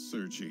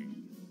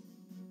 Searching.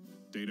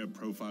 Data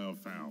profile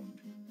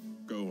found.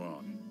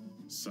 Gohan,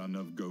 son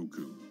of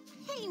Goku.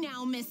 Hey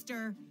now,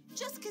 mister.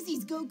 Just because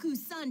he's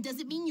Goku's son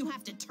doesn't mean you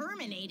have to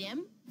terminate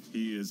him.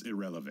 He is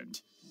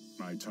irrelevant.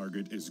 My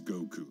target is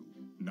Goku,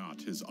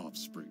 not his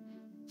offspring.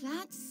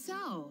 That's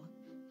so.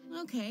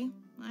 Okay,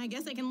 I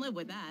guess I can live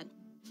with that.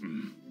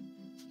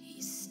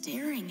 He's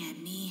staring at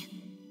me.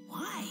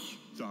 Why?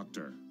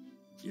 Doctor,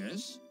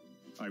 Yes?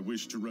 I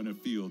wish to run a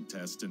field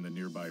test in the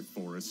nearby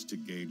forest to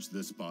gauge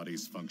this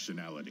body's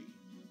functionality.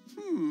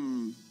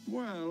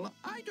 Well,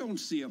 I don't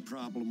see a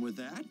problem with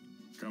that.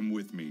 Come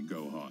with me,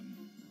 Gohan.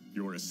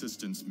 Your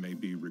assistance may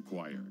be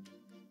required.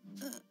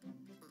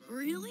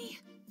 Really?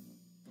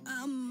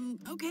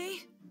 Okay.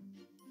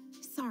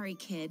 Sorry,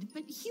 kid,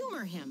 but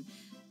humor him.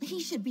 He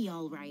should be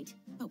all right.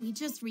 But we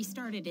just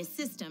restarted his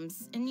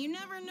systems, and you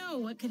never know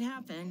what could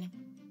happen.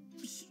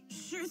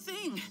 Sure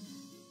thing.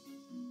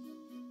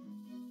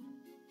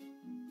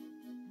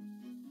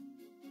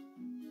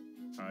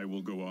 I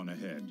will go on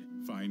ahead.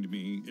 Find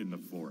me in the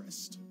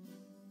forest.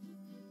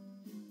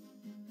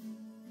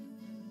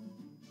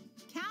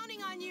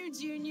 Counting on you,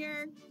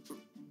 Junior.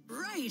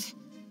 Right.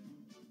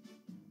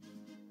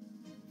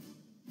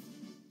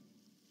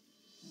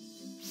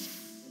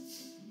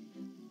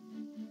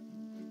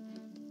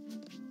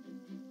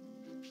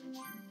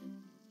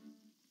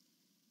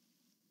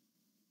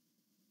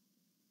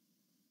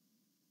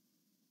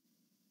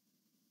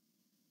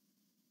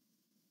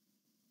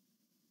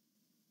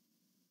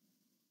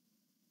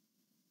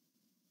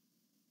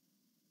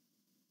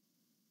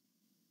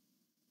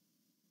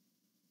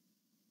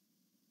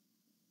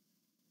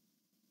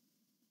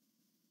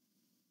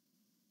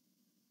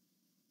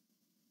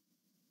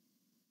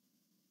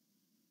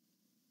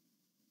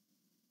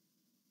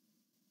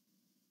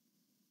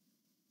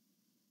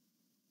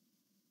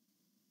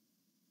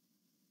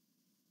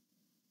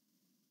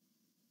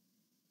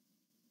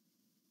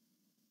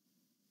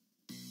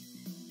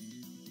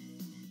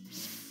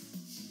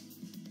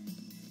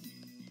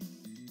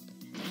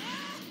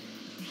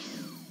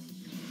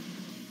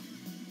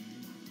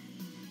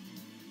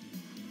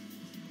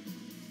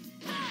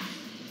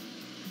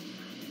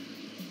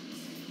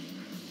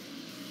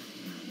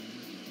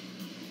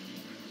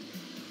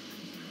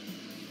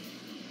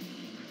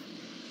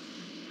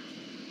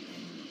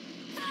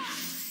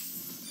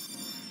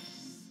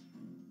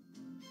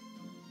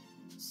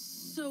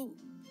 So,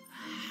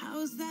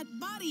 how's that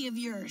body of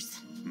yours?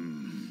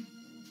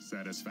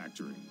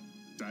 Satisfactory.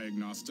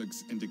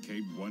 Diagnostics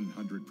indicate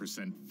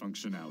 100%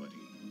 functionality.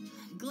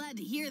 I'm glad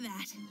to hear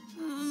that.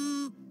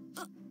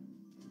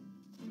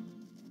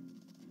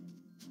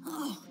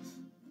 Oh.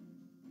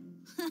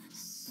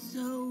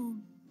 So,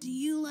 do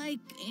you like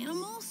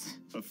animals?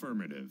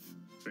 Affirmative.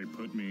 They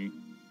put me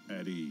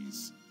at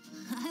ease.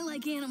 I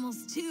like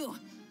animals too.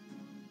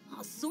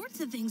 All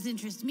sorts of things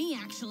interest me,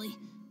 actually.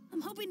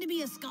 I'm hoping to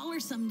be a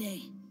scholar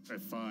someday. A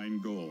fine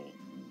goal.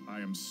 I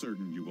am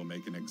certain you will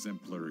make an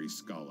exemplary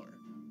scholar.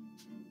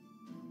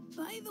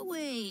 By the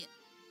way,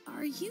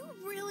 are you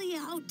really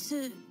out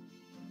to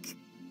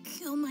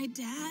kill my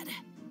dad?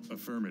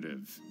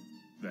 Affirmative.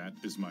 That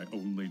is my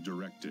only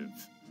directive.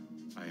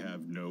 I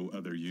have no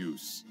other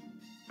use.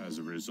 As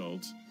a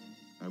result,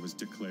 I was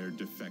declared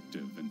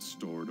defective and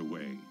stored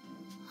away.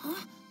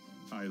 Huh?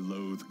 I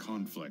loathe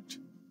conflict.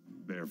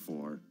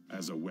 Therefore,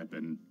 as a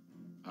weapon,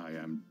 I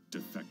am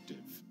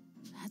defective.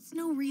 That's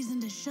no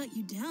reason to shut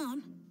you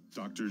down.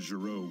 Dr.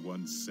 Giraud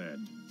once said,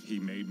 he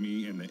made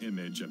me in the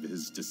image of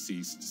his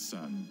deceased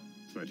son,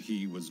 but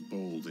he was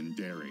bold and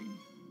daring.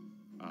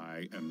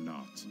 I am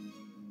not.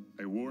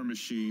 A war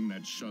machine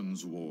that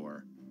shuns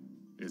war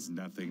is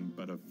nothing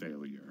but a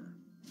failure.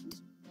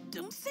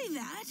 Don't say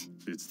that.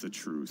 It's the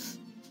truth.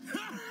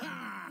 Ha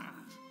ha!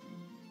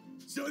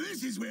 So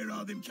this is where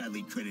all them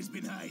cuddly critters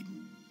been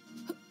hiding.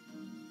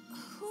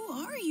 Who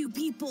are you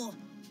people?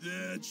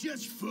 The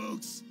just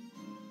folks.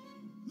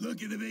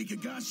 Looking to make a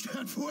gosh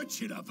darn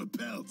fortune off of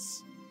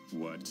pelts.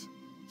 What?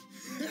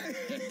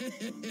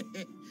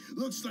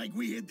 Looks like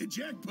we hit the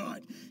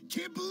jackpot.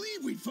 Can't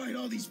believe we'd find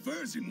all these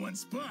furs in one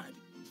spot.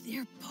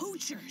 They're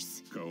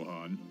poachers.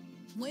 Gohan?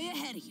 Way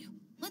ahead of you.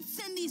 Let's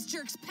send these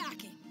jerks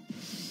packing.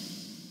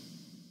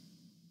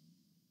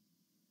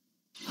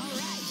 All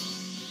right.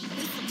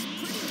 This looks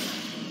pretty good.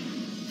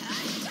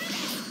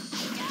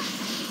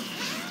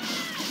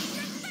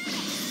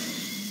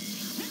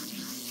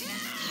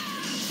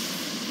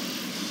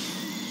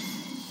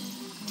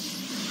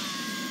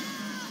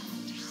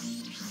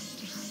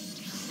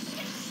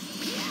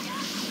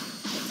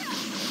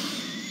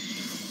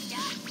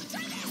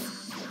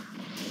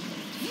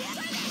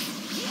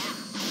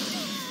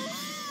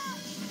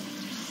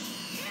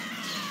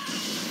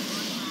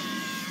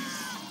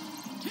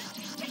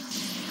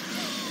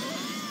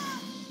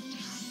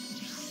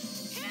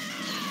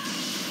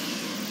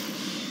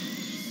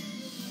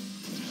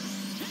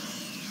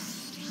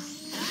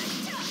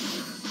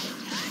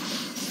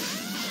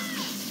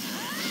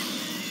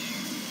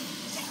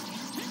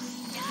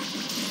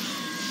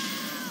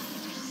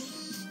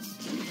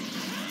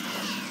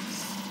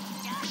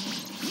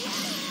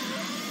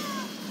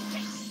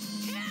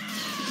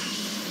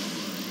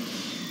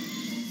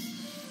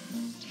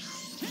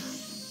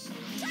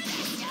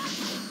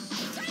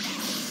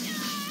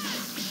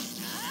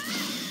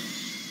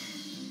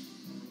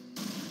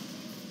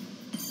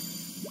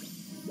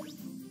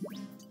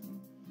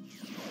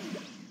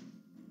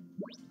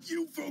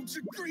 folks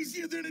are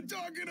crazier than a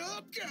dog in a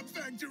hubcap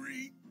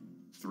factory.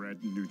 Threat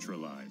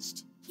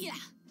neutralized. Yeah.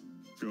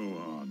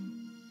 Gohan,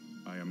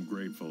 I am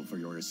grateful for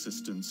your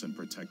assistance in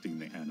protecting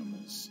the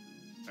animals,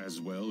 as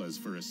well as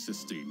for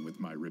assisting with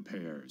my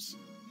repairs.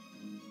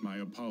 My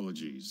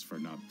apologies for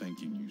not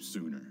thanking you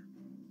sooner.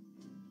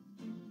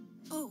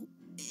 Oh,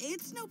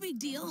 it's no big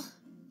deal.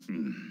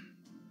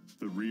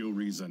 The real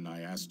reason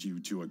I asked you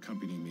to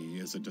accompany me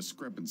is a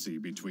discrepancy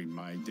between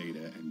my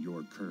data and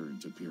your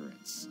current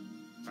appearance.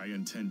 I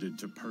intended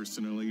to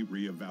personally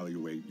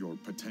reevaluate your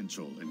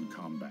potential in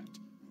combat,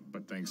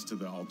 but thanks to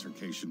the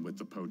altercation with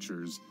the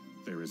poachers,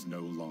 there is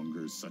no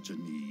longer such a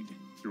need.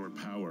 Your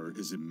power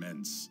is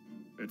immense.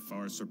 It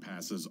far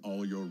surpasses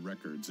all your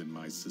records in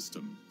my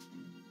system.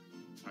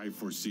 I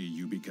foresee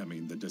you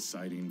becoming the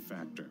deciding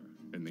factor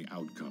in the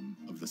outcome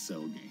of the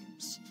Cell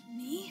games.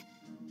 Me?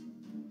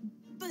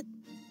 But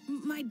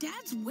my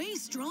dad's way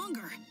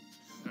stronger.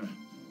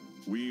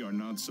 We are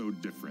not so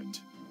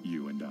different,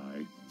 you and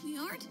I. We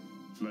aren't?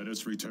 Let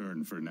us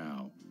return for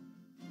now.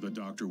 The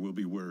doctor will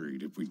be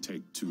worried if we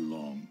take too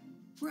long.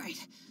 Right.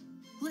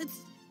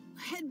 Let's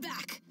head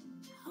back.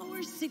 How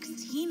are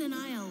 16 and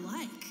I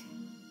alike?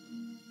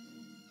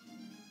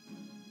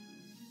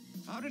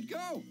 How'd it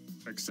go?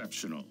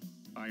 Exceptional.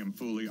 I am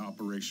fully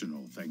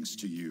operational thanks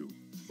to you.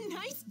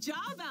 Nice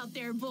job out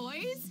there,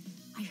 boys.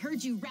 I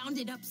heard you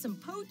rounded up some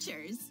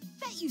poachers.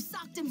 Bet you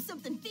socked him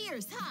something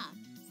fierce, huh?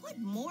 What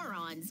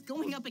morons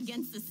going up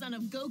against the son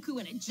of Goku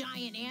and a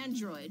giant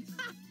android.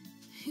 Ha!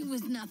 It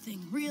was nothing,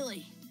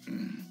 really.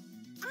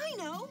 I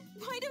know.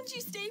 Why don't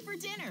you stay for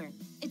dinner?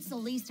 It's the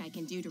least I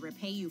can do to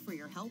repay you for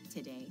your help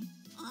today.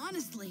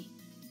 Honestly,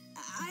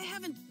 I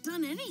haven't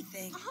done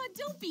anything.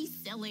 Don't be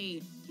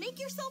silly. Make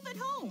yourself at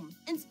home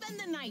and spend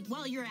the night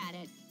while you're at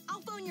it.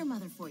 I'll phone your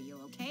mother for you,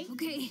 okay?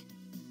 Okay.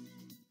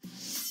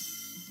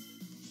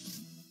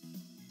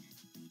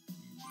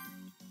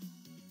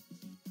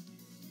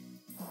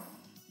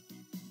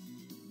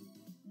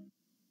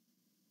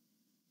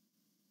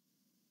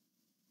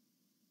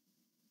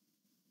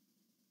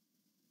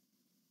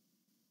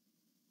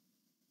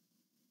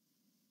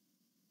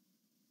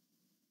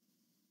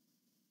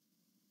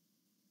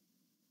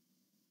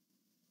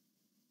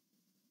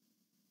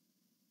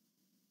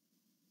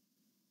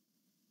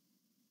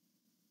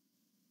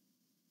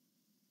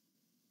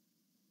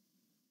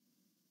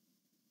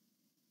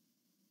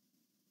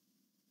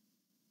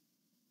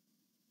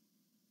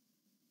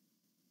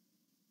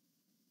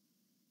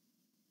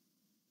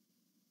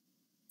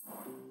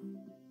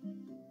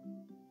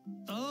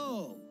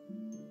 Oh.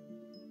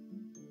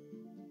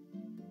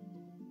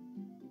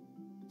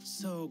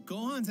 So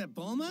Gohan's at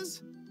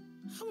Bulma's?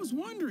 I was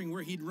wondering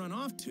where he'd run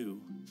off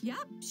to. Yep,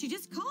 she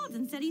just called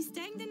and said he's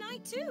staying the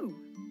night too.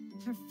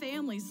 Her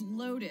family's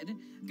loaded.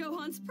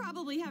 Gohan's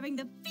probably having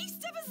the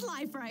feast of his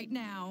life right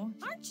now.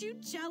 Aren't you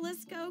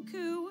jealous,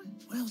 Goku?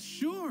 Well,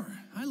 sure.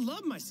 I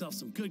love myself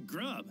some good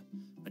grub.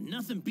 But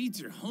nothing beats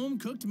your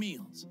home-cooked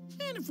meals.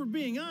 And if we're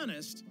being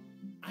honest,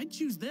 I'd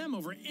choose them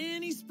over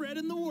any spread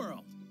in the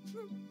world.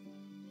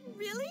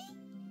 Really?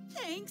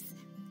 Thanks.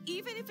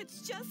 Even if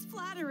it's just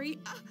flattery.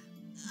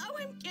 Oh,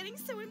 I'm getting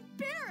so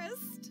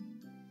embarrassed.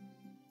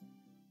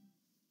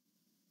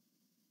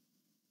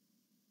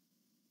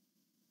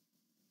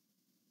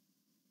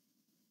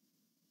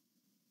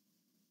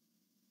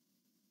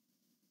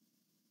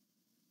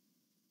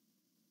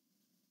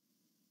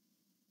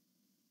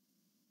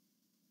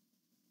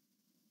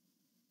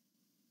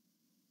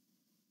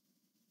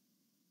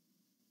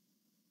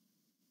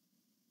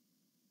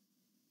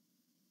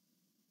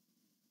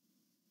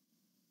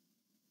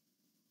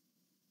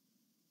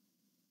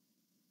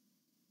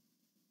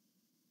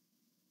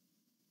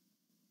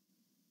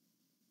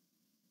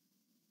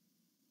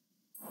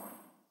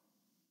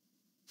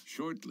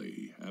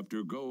 Shortly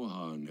after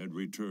Gohan had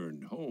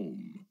returned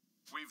home.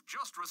 We've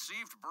just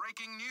received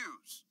breaking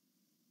news.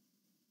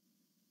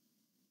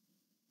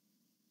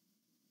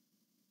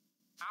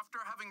 After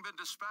having been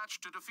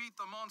dispatched to defeat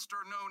the monster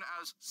known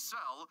as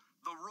Cell,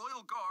 the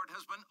Royal Guard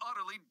has been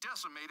utterly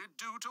decimated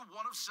due to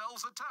one of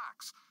Cell's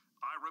attacks.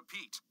 I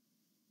repeat.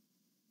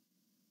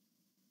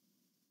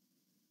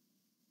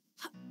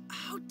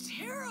 How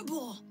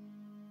terrible!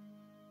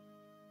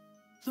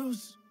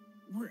 Those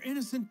were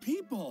innocent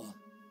people.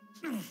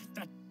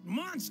 That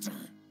monster!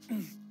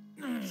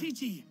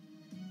 Chi-Chi,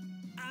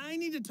 I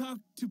need to talk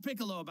to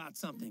Piccolo about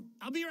something.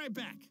 I'll be right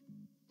back.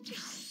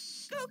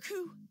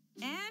 Goku!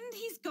 And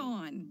he's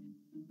gone.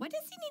 What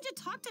does he need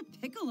to talk to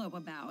Piccolo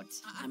about?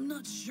 I'm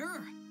not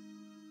sure.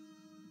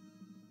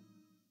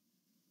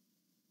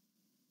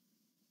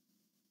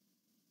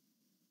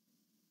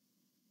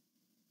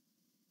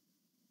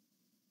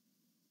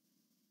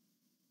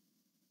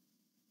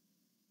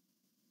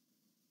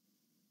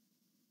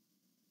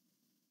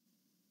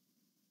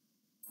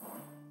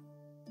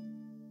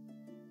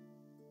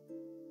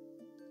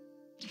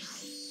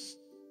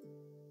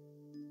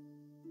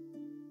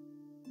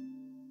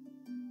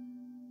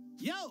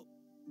 Yo!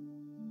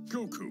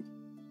 Goku,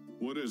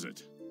 what is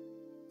it?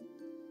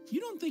 You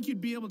don't think you'd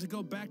be able to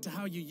go back to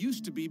how you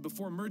used to be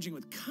before merging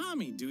with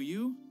Kami, do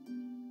you?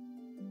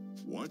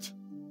 What?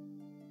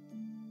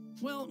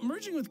 Well,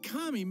 merging with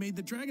Kami made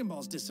the Dragon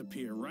Balls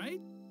disappear, right?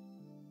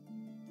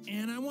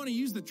 And I want to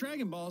use the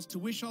Dragon Balls to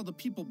wish all the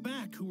people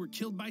back who were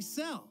killed by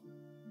Cell.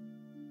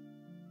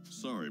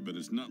 Sorry, but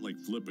it's not like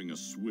flipping a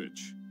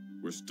switch.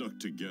 We're stuck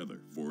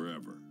together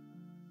forever.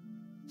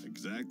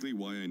 Exactly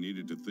why I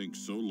needed to think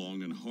so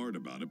long and hard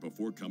about it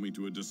before coming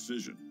to a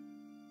decision.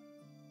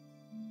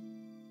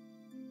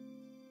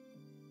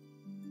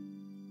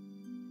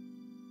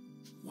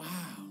 Wow,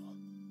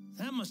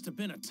 that must have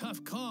been a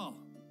tough call.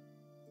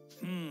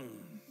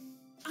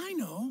 I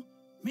know.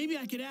 Maybe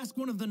I could ask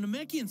one of the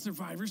Namekian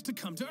survivors to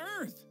come to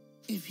Earth.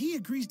 If he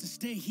agrees to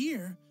stay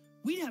here,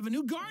 we'd have a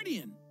new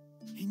guardian.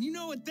 And you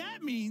know what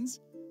that means?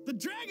 The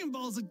Dragon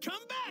Balls would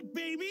come back,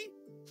 baby!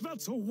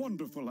 That's a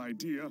wonderful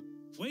idea.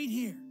 Wait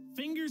here.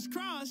 Fingers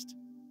crossed.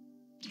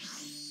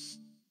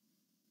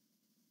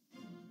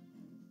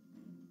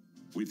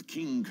 With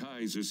King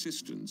Kai's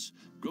assistance,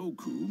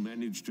 Goku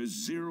managed to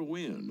zero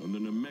in on the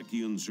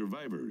Namekian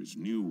survivors'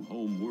 new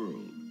home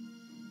world.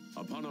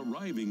 Upon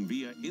arriving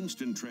via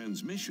instant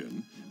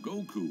transmission,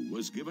 Goku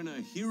was given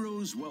a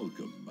hero's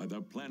welcome by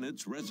the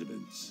planet's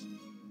residents.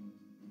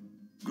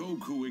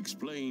 Goku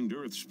explained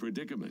Earth's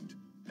predicament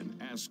and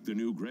asked the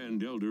new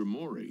Grand Elder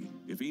Mori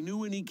if he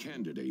knew any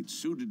candidates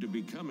suited to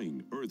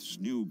becoming Earth's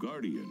new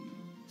guardian.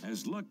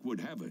 As luck would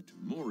have it,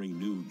 Mori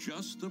knew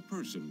just the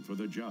person for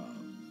the job.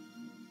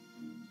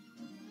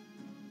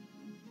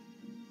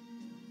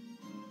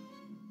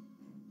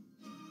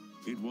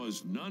 It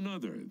was none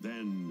other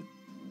than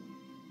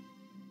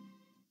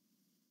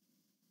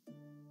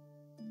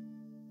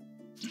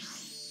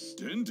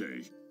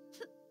Dende?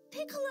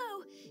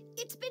 Piccolo,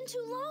 it's been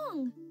too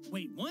long.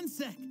 Wait 1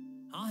 sec.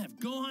 I'll have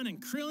Gohan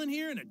and Krillin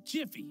here in a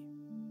jiffy.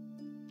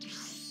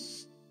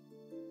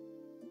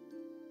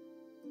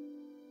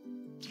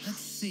 Let's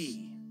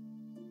see.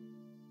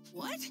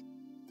 What?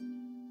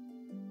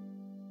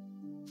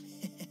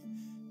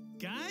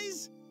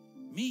 Guys,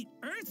 meet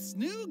Earth's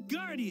new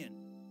guardian.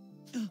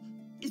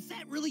 Is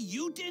that really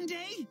you,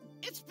 Dende?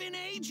 It's been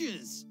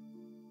ages.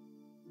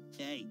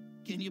 Hey,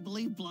 can you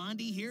believe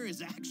Blondie here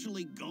is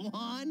actually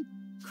Gohan?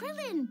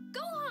 Krillin,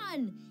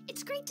 Gohan,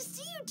 it's great to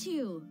see you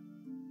two.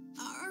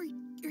 Are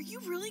you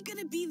really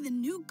gonna be the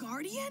new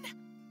guardian?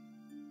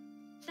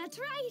 That's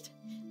right.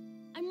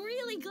 I'm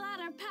really glad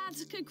our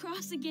paths could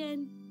cross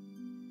again.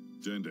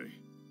 Dende,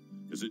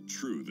 is it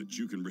true that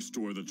you can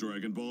restore the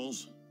Dragon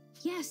Balls?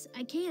 Yes,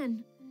 I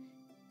can.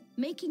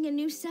 Making a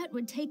new set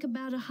would take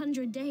about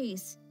 100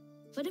 days.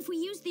 But if we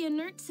use the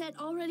inert set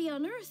already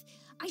on Earth,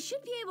 I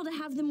should be able to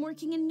have them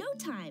working in no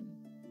time.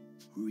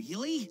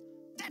 Really?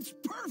 That's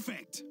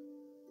perfect!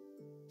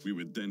 We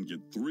would then get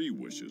 3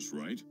 wishes,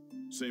 right?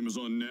 Same as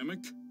on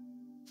Namek?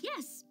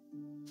 Yes.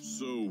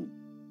 So,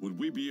 would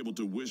we be able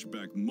to wish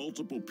back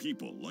multiple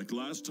people like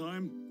last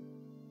time?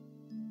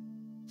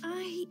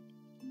 I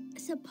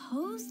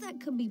suppose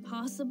that could be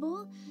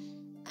possible.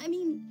 I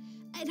mean,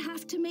 I'd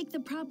have to make the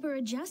proper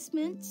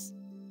adjustments.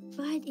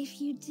 But if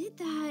you did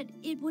that,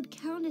 it would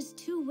count as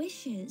 2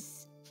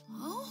 wishes.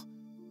 Oh?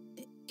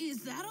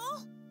 Is that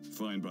all?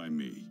 Fine by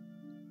me.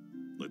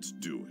 Let's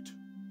do it.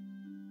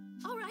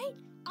 All right,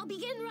 I'll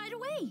begin right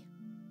away.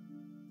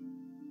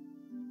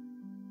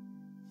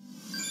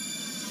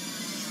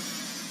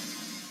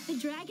 The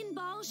Dragon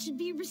Ball should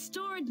be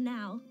restored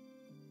now.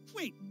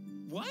 Wait,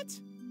 what?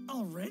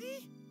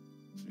 Already?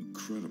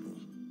 Incredible.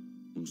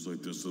 Looks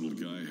like this little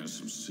guy has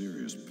some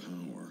serious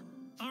power.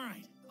 All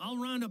right, I'll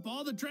round up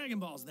all the Dragon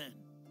Balls then.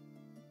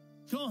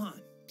 Gohan,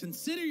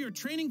 consider your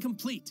training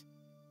complete.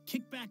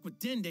 Kick back with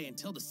Dende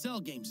until the Cell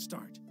games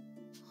start.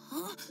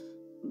 Huh?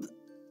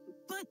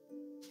 But...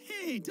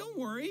 Hey, don't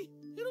worry.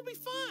 It'll be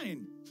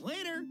fine.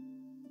 Later.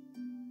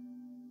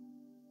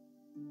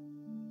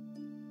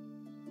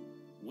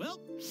 Well,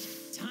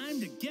 time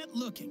to get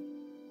looking.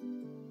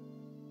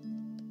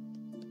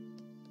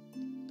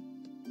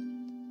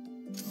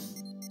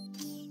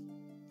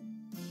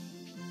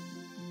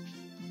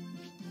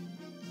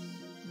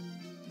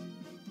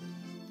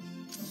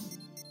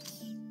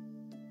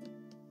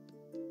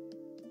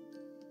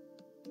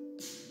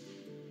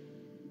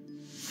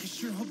 I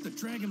sure hope the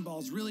Dragon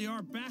Balls really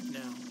are back now.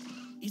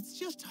 It's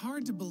just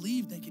hard to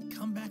believe they could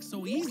come back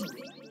so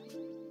easily.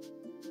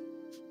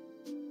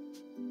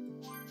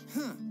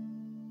 Huh.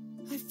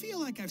 I feel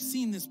like I've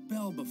seen this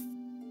bell before.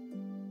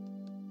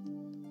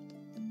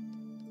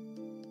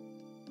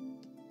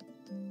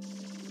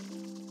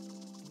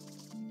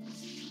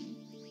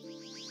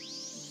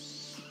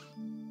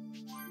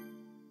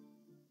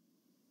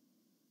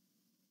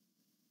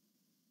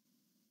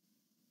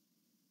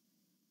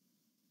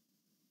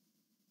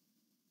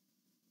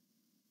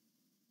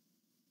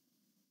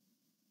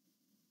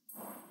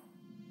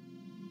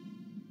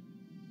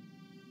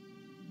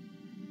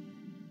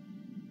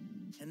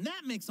 And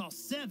that makes all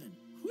 7.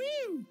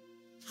 Whew!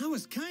 I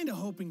was kinda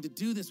hoping to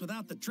do this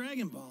without the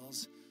Dragon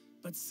Balls,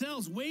 but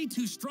Cell's way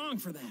too strong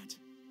for that.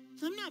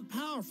 I'm not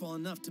powerful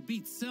enough to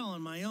beat Cell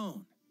on my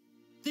own.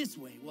 This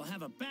way, we'll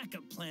have a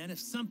backup plan if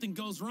something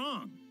goes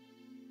wrong.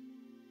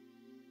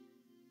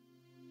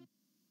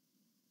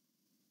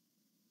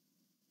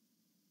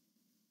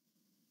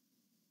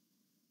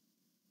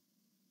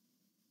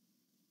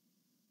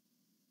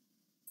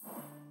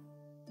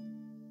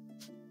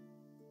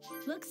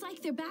 Looks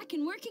like they're back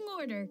in working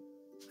order.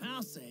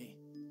 I'll say.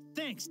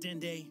 Thanks,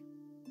 Dende.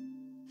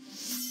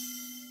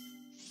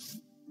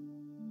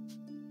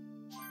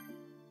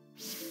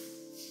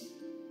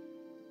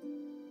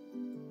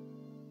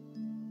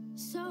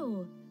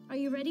 So, are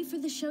you ready for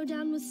the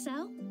showdown with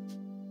Cell?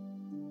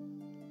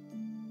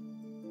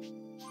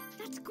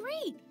 That's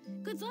great!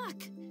 Good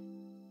luck!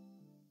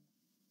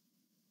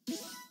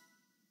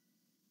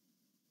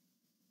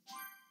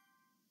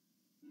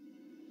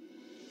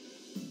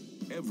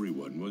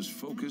 Everyone was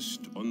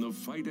focused on the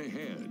fight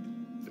ahead,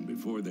 and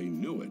before they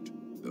knew it,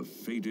 the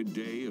fated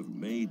day of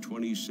May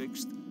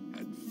 26th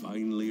had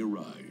finally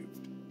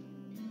arrived.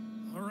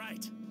 All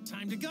right,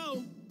 time to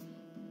go.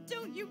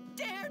 Don't you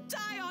dare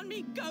die on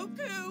me,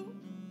 Goku!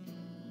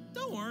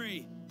 Don't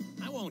worry,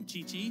 I won't,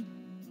 Chi-Chi.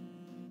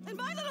 And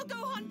my little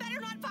Gohan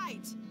better not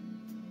fight!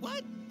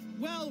 What?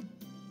 Well,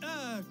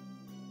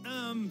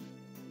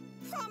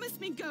 Promise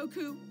me,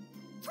 Goku!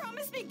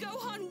 Promise me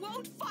Gohan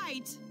won't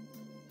fight!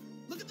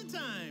 Look at the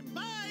time.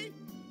 Bye!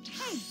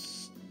 Hey!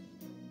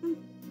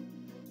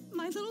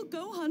 My little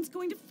Gohan's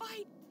going to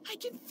fight. I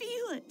can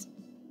feel it.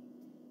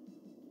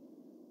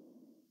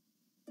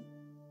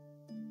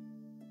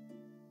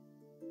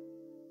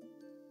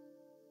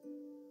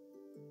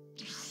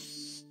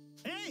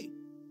 Hey!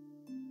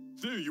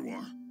 There you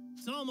are.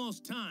 It's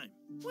almost time.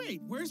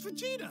 Wait, where's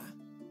Vegeta?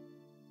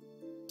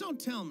 Don't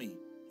tell me.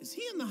 Is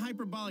he in the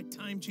hyperbolic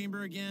time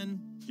chamber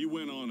again? He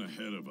went on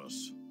ahead of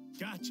us.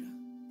 Gotcha.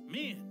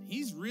 Man,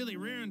 he's really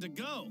raring to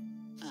go.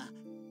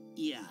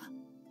 Yeah.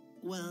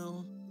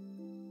 Well...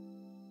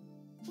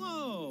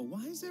 Whoa,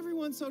 why is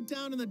everyone so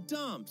down in the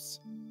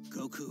dumps?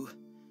 Goku,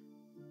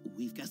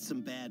 we've got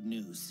some bad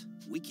news.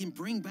 We can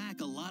bring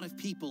back a lot of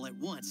people at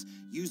once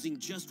using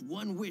just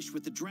one wish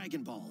with the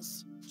Dragon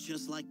Balls.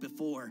 Just like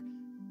before,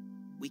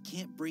 we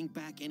can't bring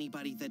back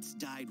anybody that's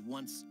died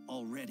once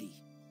already.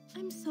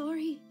 I'm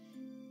sorry.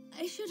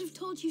 I should have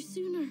told you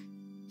sooner.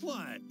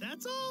 What,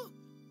 that's all?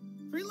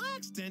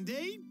 Relax,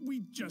 Dende.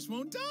 We just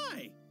won't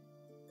die.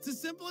 It's as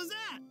simple as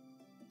that.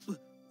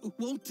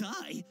 Won't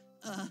die?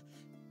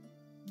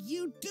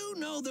 You do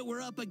know that we're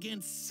up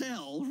against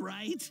Cell,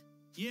 right?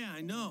 Yeah,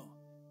 I know.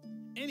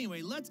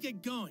 Anyway, let's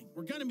get going.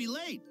 We're gonna be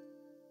late.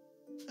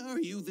 How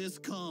are you this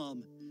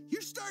calm?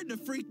 You're starting to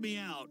freak me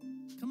out.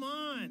 Come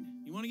on.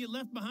 You want to get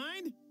left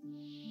behind?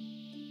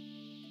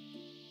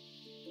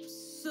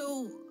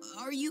 So,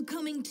 are you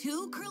coming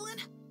too, Krillin?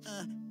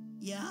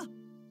 Yeah?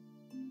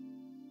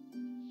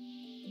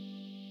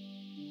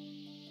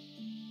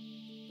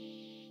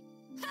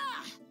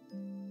 Ha!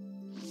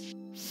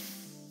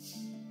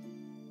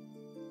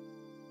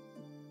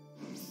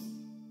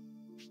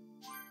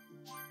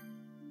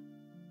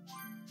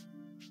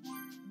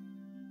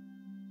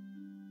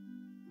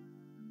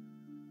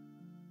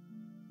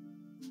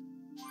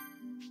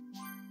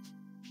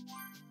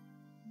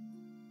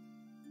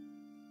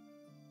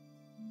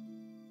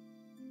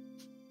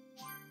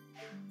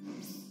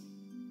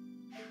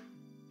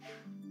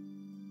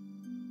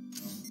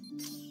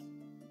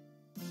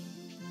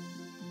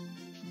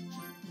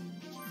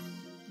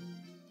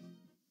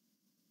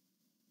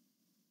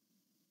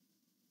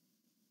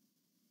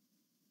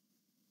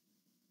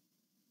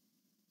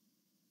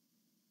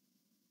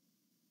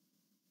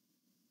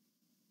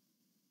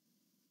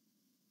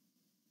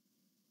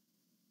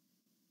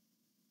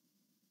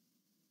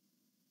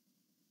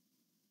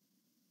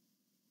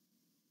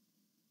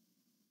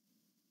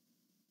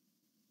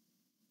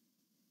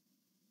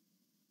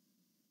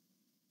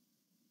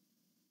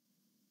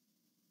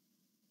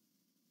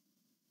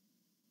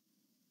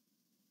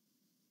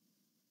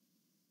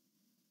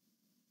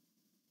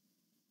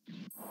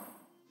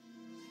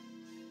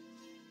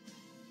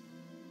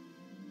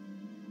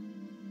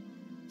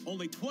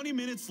 Only 20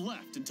 minutes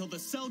left until the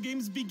Cell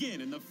games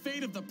begin and the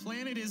fate of the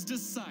planet is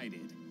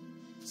decided.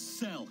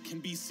 Cell can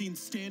be seen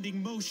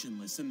standing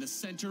motionless in the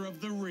center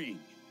of the ring.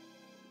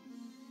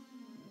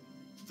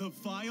 The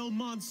vile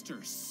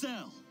monster,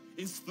 Cell,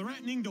 is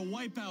threatening to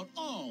wipe out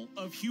all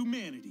of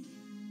humanity.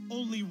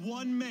 Only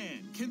one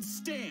man can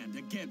stand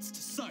against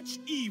such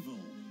evil.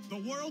 The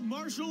World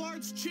Martial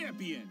Arts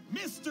Champion,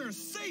 Mr.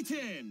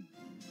 Satan!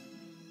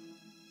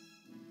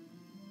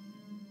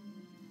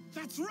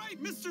 That's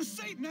right! Mr.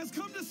 Satan has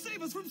come to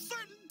save us from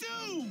certain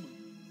doom!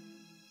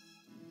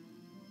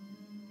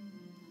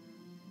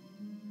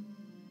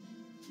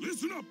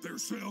 Listen up there,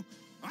 Cell.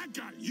 I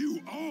got you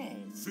all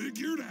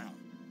figured out.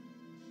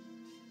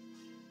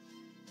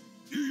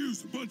 You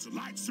used a bunch of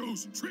light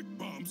shows and trick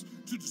bombs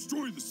to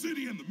destroy the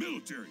city and the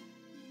military.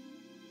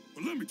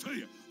 But let me tell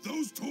you,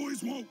 those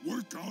toys won't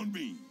work on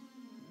me.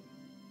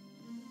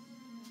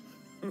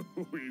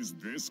 Who is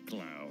this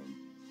clown?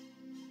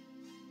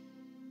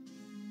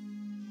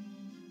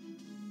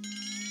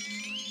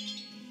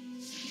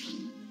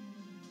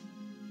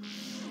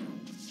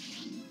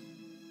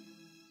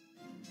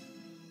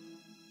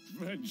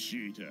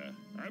 Vegeta,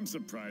 I'm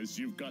surprised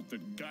you've got the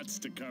guts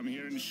to come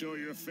here and show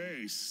your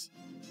face.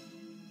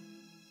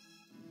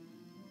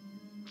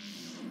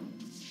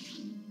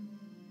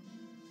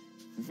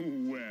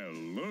 Well,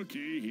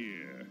 looky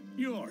here.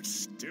 You're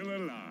still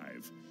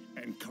alive.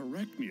 And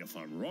correct me if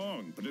I'm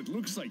wrong, but it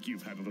looks like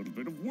you've had a little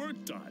bit of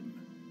work done.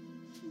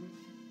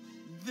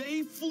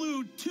 They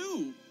flew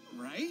too,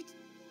 right?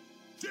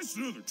 Just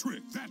another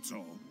trick, that's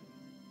all.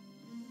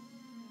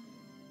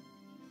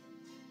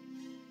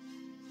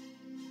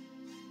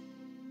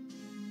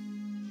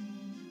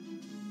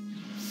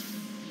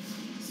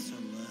 So,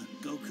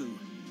 Goku,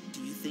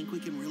 do you think we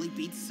can really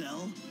beat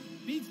Cell?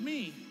 Beats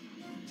me.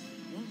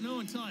 Won't know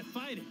until I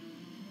fight him.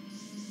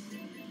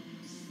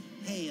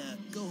 Hey,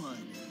 Gohan,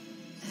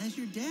 has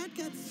your dad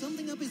got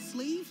something up his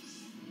sleeve?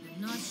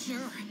 I'm not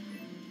sure.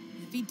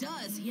 If he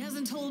does, he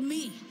hasn't told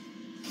me.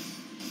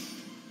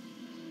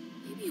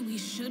 Maybe we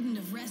shouldn't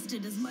have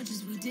rested as much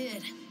as we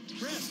did.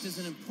 Rest is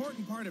an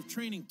important part of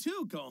training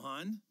too,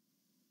 Gohan.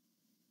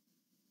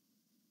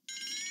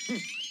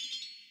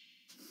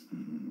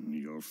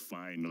 You're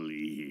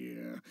finally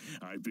here.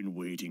 I've been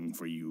waiting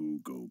for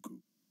you, Goku.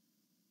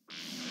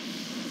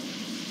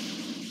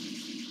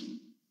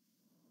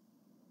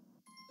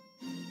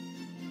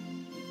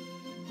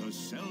 The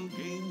Cell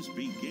Games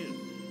begin.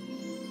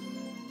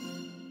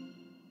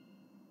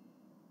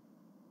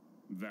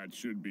 That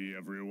should be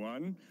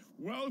everyone.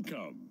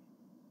 Welcome.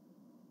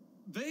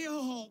 They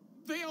all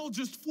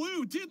just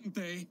flew, didn't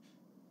they?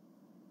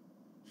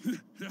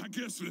 I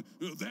guess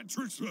that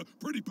trick's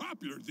pretty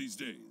popular these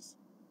days.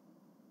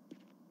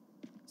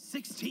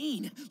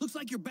 16! Looks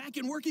like you're back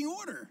in working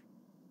order.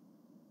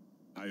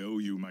 I owe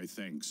you my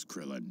thanks,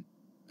 Krillin.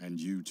 And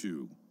you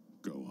too,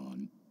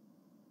 Gohan.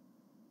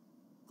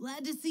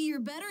 Glad to see you're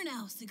better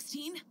now,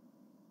 16.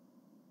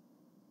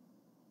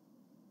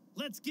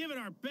 Let's give it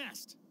our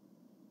best.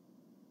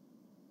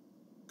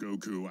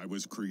 Goku, I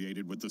was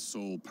created with the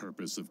sole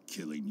purpose of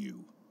killing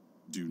you.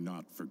 Do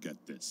not forget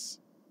this.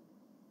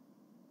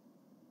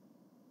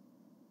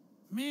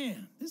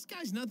 Man, this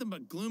guy's nothing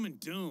but gloom and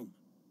doom.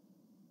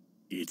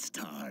 It's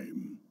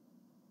time.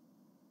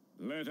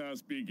 Let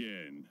us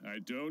begin. I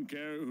don't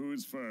care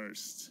who's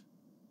first.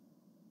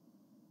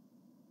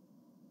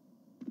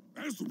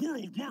 As the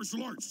world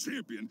martial arts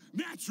champion,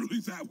 naturally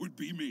that would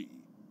be me.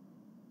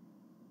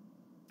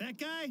 That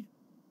guy?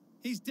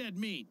 He's dead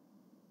meat.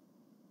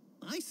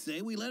 I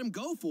say we let him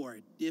go for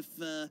it. If,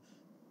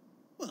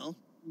 well,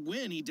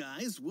 when he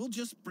dies, we'll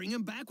just bring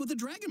him back with the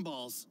Dragon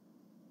Balls.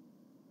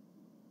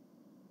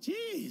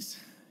 Jeez,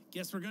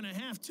 guess we're gonna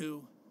have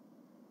to.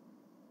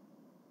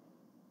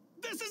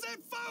 This is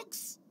it,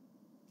 folks!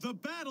 The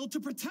battle to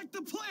protect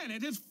the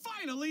planet is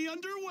finally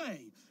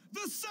underway.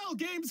 The Cell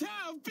Games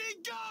have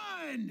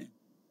begun!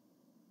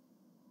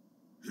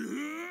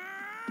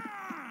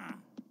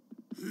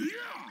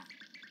 Yeah!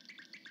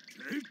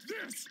 Take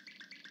this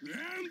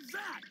and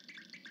that.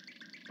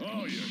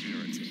 Oh, you're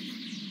irritating.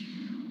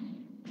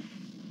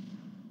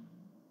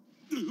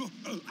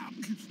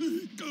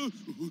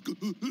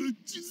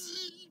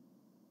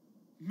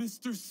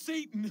 Mr.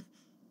 Satan!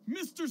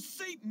 Mr.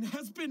 Satan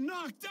has been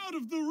knocked out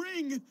of the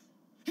ring!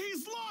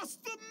 He's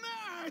lost the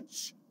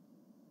match!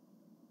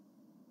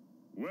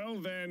 Well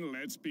then,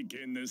 let's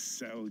begin the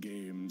Cell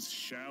Games,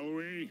 shall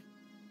we?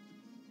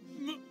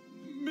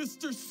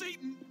 Mr.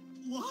 Satan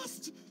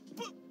lost?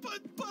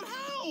 But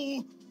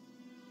how?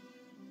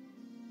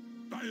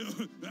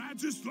 I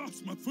just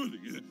lost my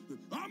footing.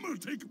 I'm gonna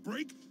take a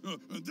break,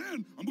 and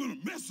then I'm gonna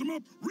mess him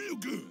up real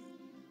good.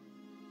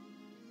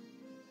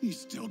 He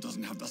still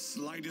doesn't have the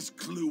slightest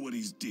clue what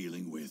he's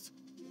dealing with.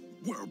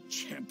 World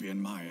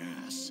champion my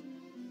ass.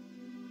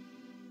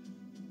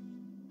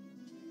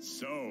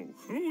 So,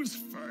 who's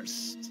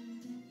first?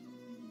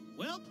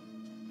 Well,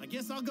 I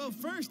guess I'll go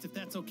first if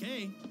that's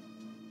okay.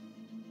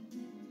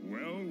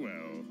 Well,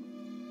 well.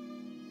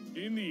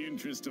 In the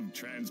interest of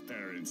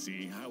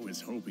transparency, I was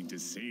hoping to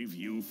save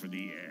you for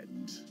the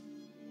end.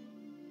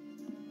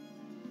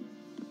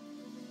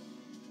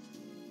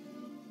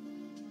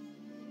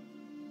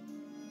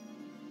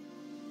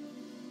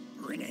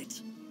 Bring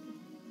it.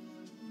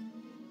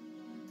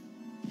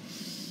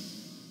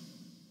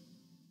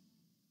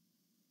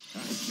 I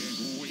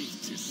can't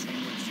wait to see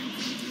what you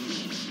can do.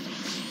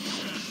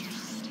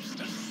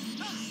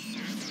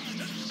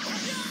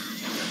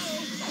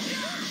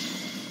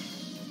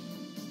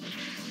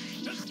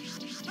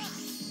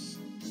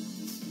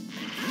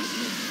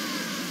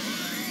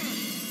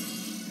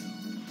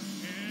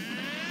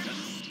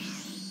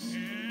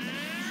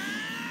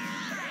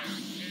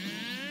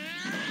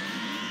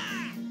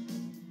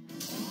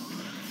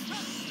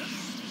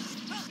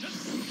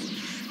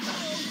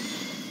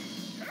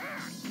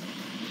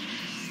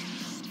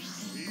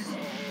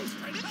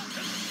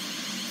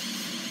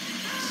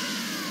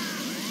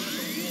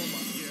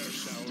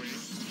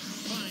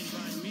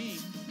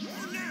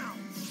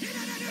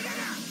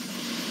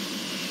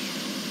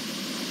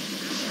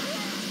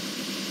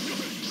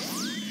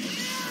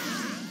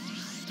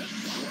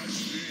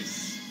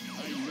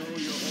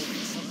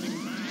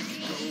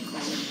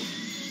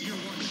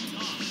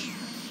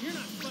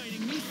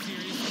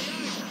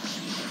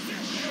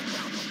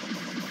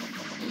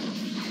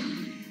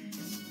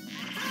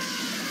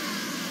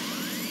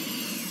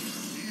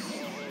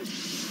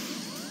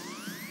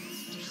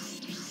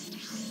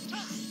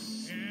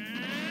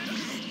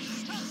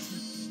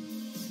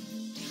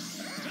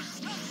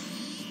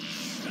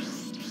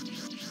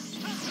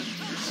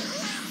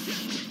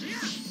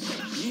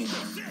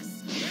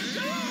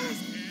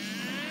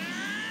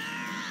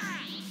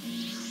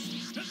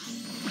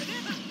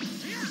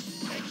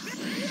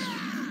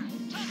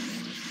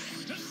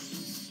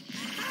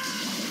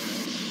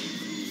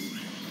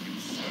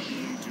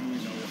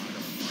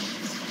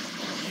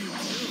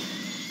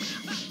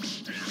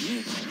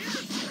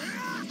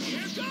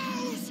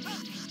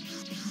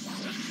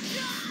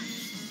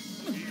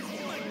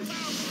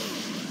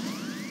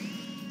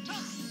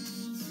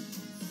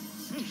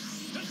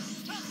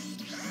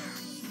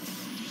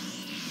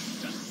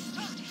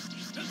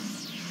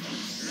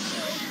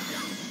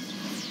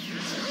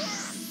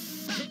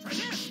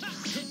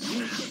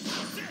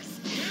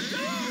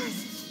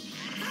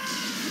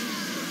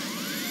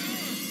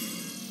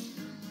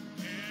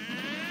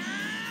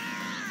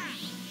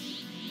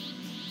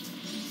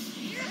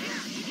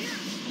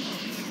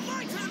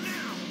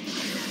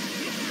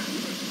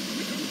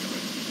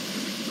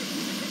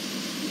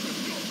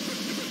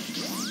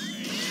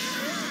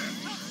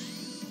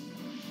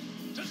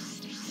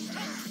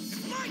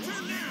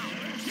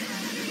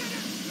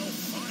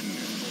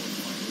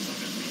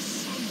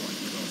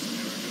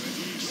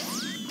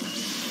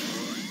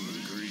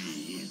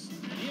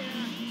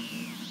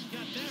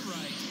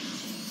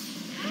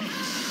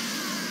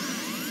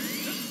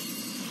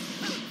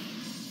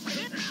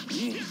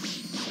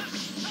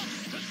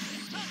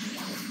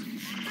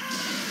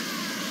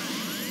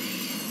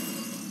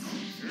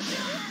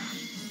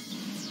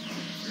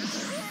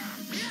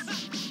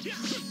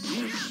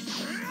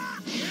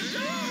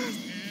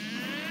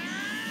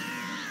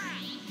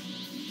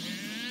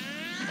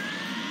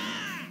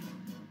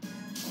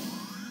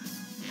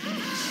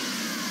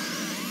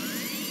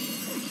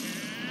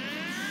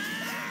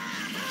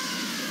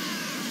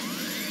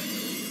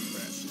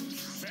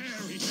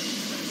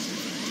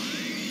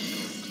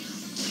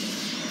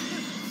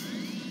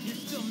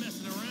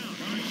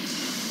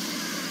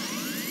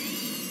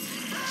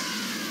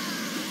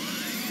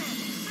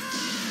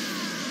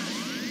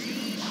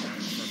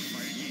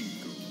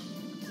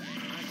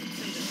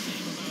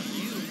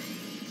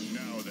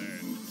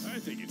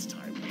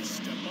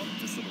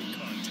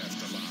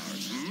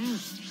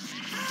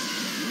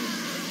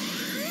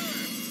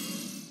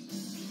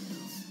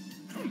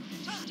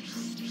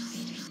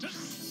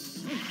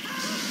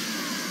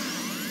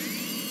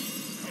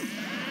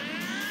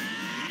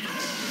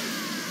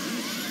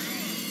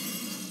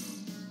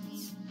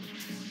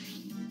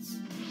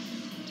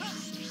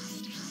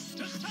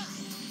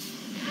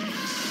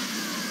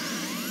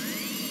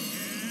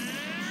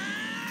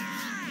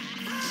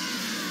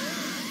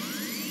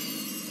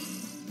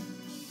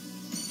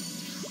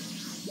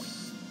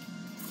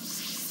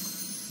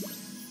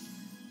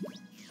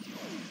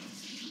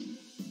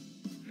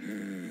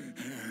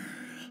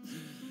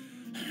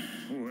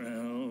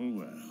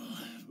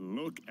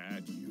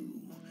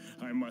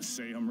 I must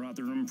say I'm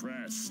rather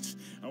impressed.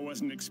 I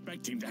wasn't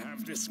expecting to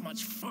have this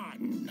much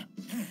fun.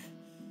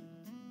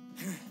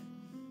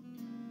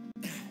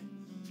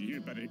 You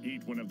better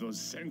eat one of those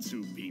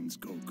sensu beans,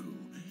 Goku.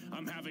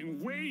 I'm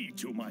having way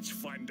too much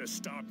fun to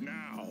stop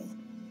now.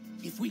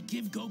 If we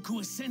give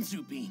Goku a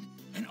sensu bean,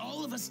 and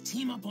all of us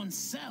team up on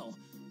Cell,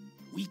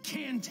 we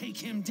can take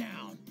him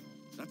down.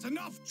 That's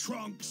enough,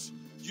 Trunks!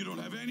 You don't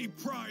have any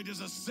pride as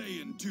a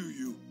Saiyan, do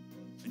you?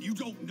 And you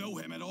don't know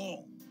him at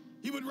all.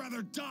 He would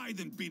rather die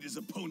than beat his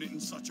opponent in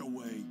such a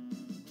way.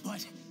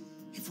 But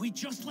if we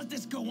just let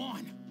this go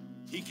on...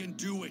 He can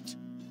do it.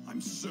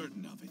 I'm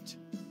certain of it.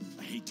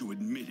 I hate to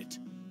admit it,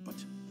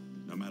 but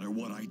no matter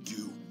what I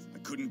do, I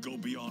couldn't go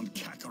beyond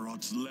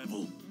Kakarot's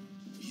level.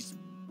 He's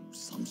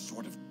some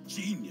sort of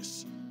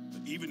genius.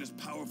 But even as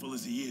powerful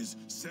as he is,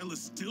 Cell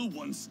is still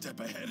one step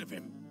ahead of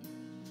him.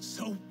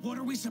 So what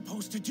are we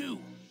supposed to do?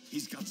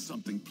 He's got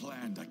something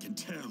planned, I can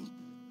tell.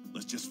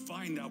 Let's just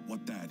find out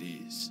what that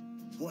is.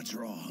 What's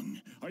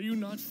wrong? Are you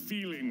not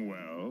feeling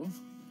well?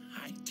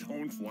 I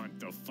don't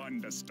want the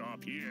fun to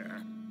stop here.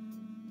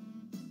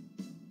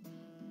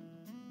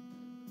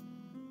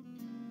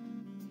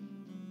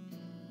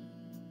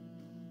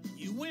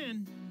 You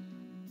win.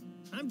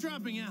 I'm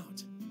dropping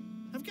out.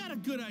 I've got a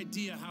good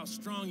idea how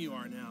strong you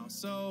are now,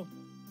 so...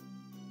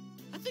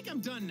 I think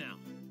I'm done now.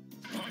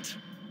 What?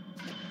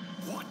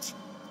 What?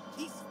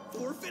 He's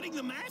forfeiting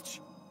the match?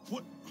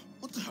 What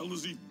the hell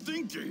is he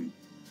thinking?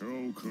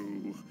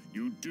 Goku,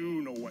 you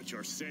do know what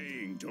you're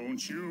saying,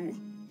 don't you?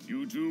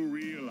 You do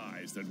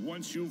realize that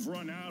once you've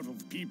run out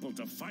of people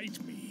to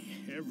fight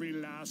me, every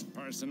last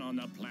person on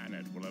the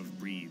planet will have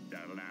breathed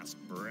their last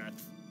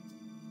breath.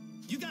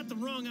 You got the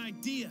wrong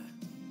idea.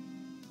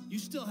 You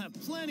still have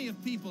plenty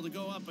of people to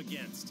go up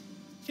against.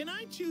 Can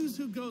I choose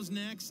who goes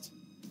next?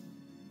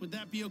 Would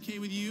that be okay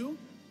with you?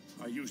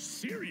 Are you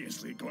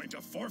seriously going to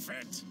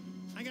forfeit?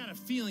 I got a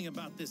feeling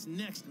about this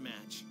next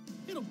match.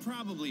 It'll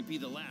probably be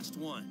the last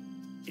one.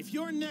 If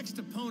your next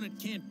opponent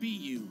can't beat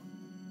you,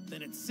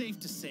 then it's safe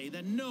to say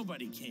that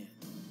nobody can.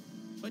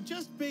 But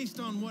just based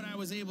on what I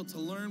was able to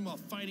learn while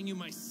fighting you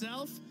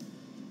myself,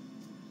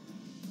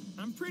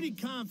 I'm pretty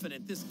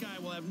confident this guy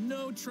will have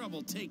no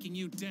trouble taking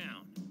you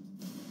down.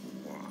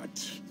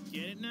 What?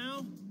 Get it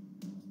now?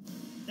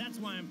 That's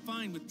why I'm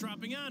fine with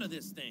dropping out of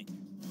this thing.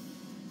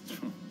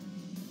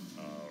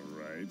 All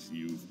right,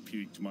 you've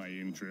piqued my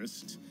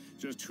interest.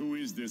 Just who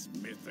is this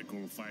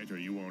mythical fighter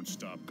you won't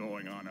stop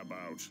going on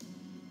about?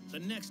 The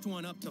next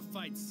one up to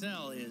fight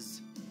Cell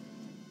is...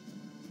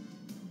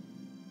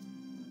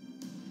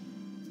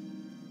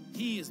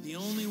 He is the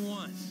only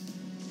one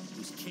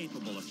who's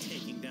capable of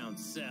taking down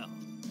Cell.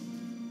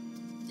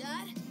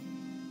 Dad?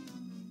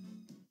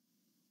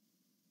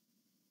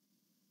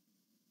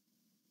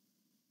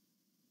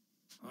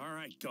 All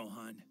right,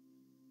 Gohan.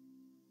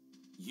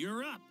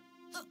 You're up.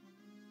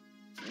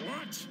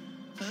 What?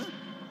 Huh?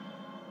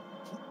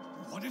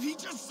 What did he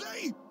just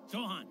say?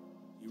 Gohan,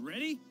 you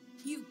ready?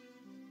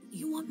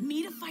 You want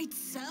me to fight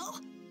Cell?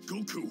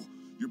 Goku,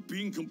 you're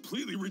being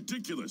completely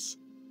ridiculous.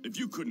 If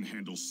you couldn't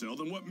handle Cell,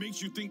 then what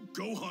makes you think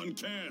Gohan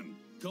can?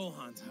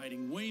 Gohan's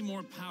hiding way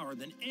more power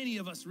than any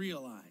of us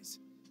realize.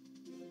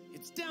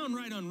 It's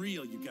downright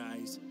unreal, you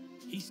guys.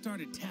 He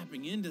started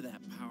tapping into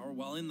that power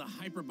while in the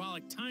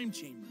hyperbolic time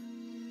chamber.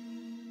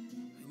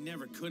 I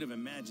never could have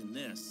imagined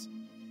this.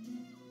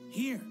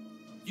 Here,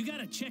 you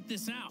gotta check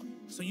this out,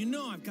 so you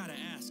know I've gotta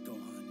ask,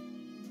 Gohan.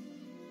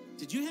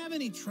 Did you have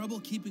any trouble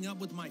keeping up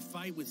with my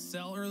fight with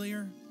Cell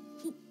earlier?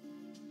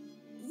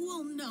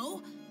 Well,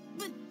 no,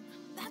 but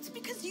that's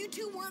because you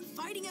two weren't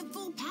fighting at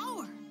full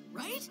power,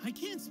 right? I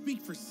can't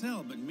speak for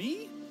Cell, but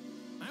me?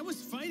 I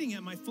was fighting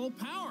at my full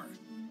power.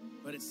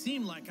 But it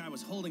seemed like I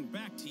was holding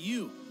back to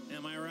you.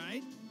 Am I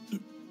right?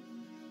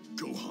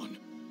 Gohan,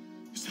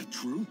 is that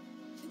true?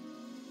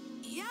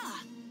 Yeah.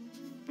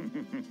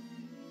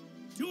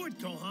 Do it,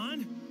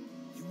 Gohan.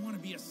 You want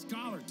to be a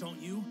scholar,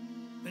 don't you?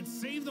 Then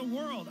save the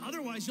world.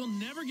 Otherwise, you'll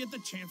never get the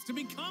chance to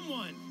become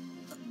one.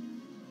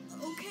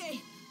 Okay.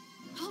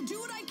 I'll do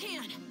what I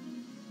can.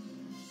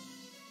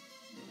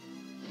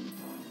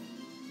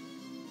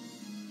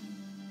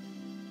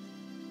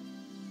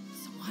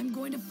 So I'm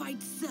going to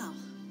fight Cell.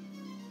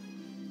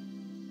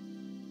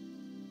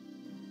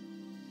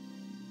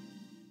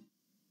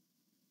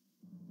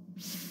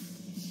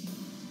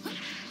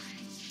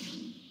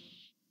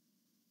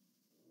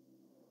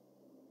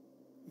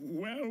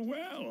 Well,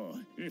 well,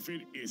 if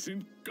it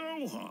isn't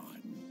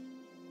Gohan.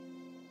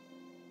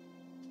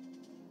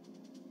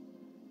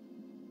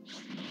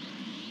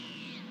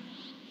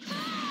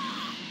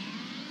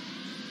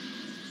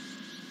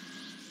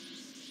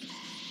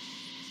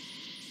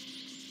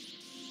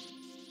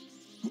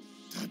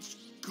 That's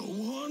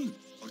Gohan?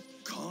 A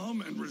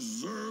calm and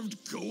reserved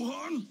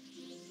Gohan?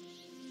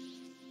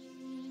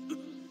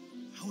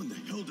 How in the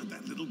hell did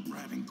that little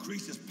brat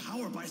increase his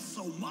power by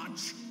so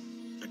much?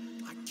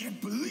 I can't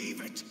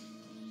believe it!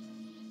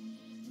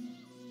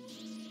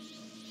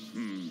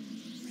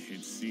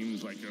 It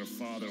seems like your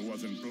father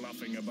wasn't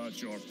bluffing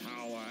about your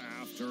power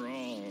after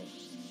all.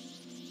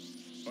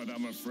 But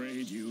I'm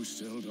afraid you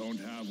still don't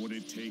have what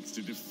it takes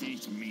to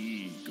defeat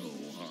me,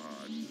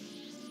 Gohan.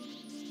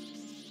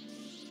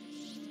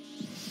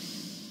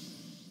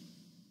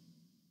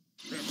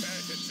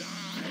 Prepare to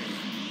die!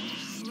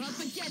 You're up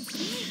against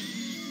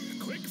me!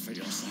 You're quick for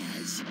your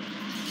size.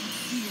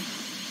 Here,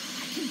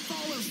 I can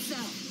follow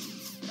Cell.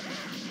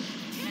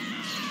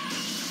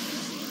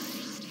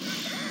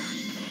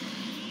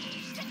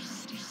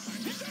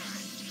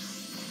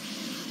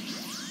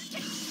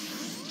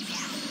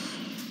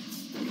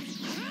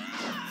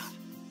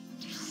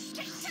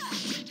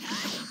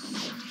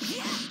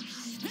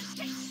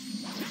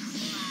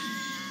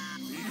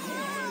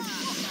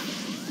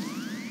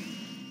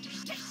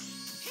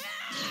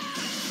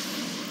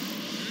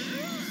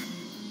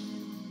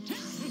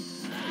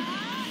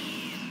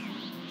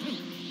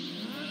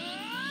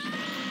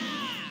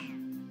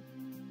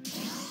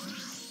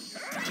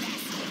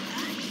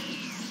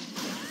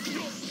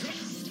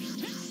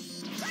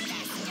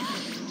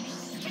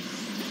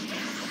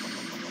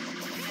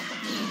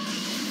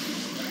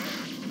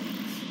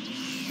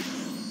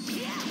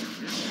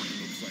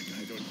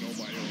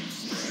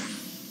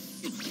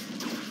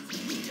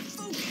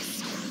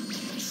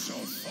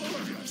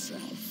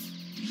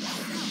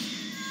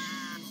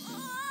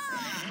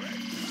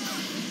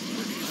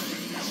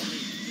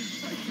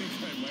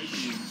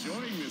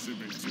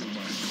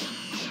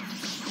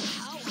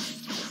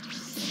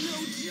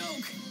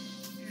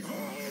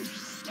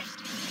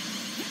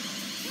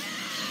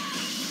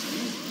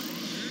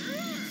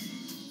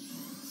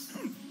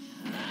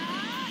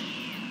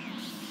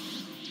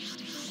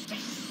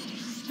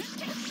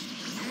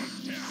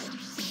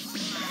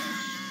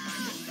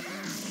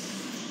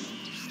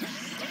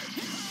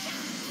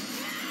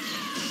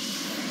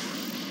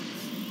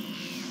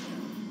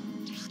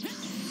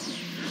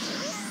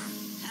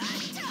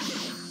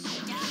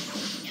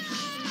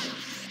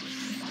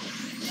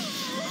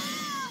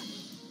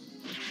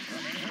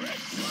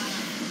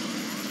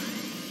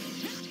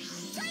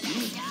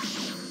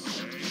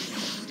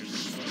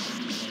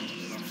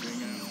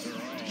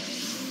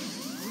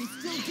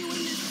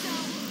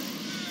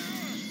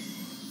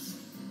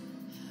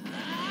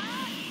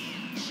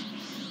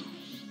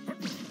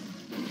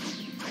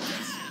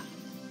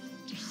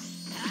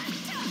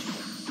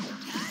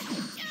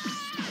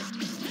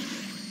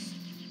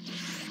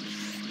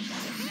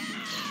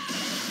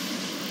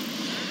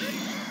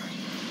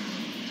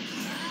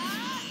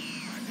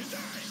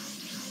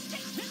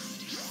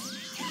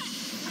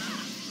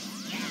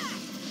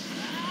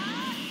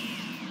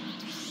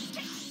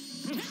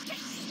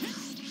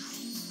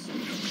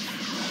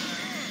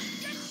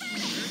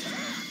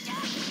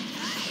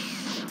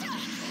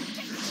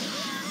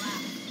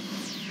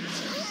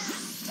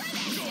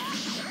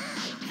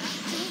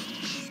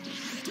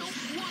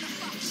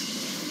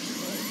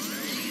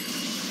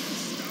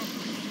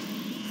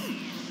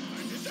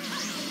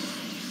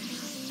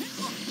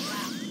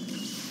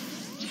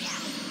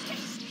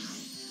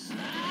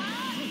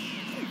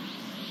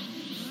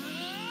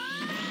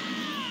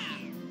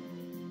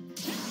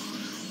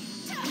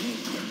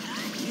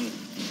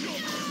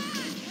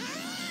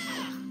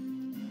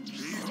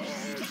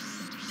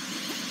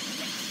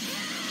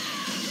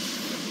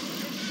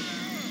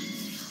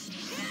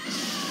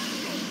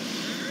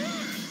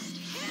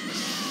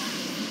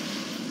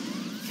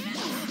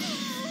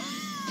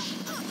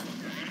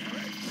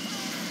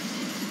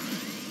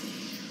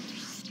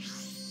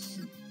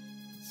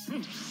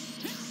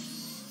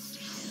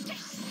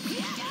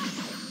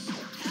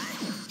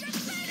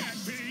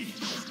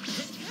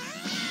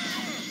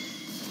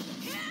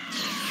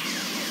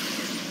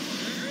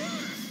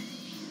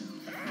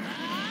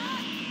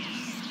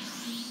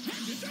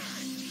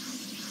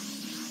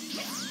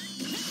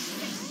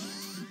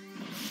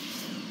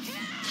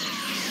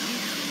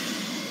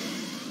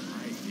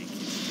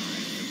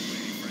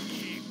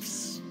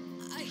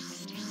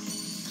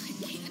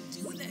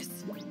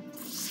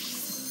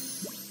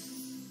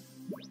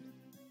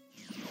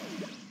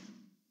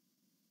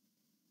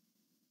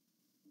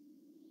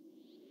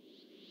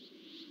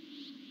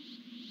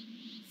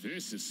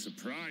 This is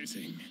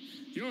surprising.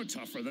 You're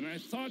tougher than I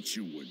thought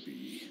you would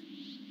be.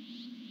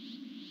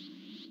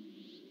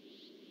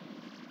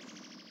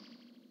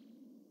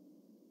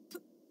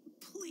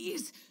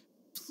 Please,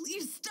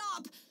 please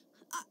stop.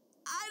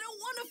 I don't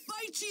want to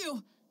fight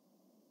you.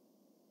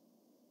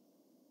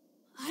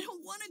 I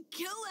don't want to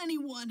kill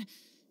anyone,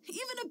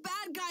 even a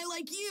bad guy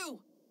like you.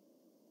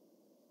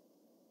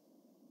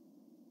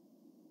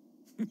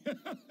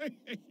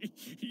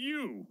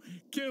 You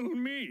kill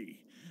me?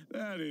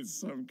 That is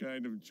some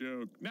kind of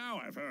joke. Now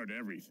I've heard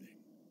everything.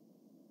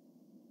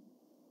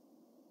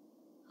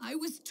 I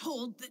was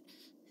told that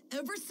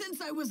ever since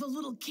I was a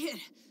little kid,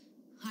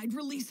 I'd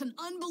release an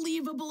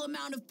unbelievable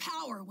amount of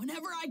power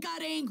whenever I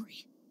got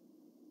angry.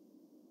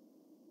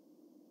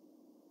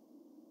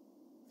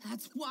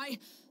 That's why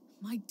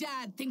my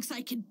dad thinks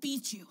I can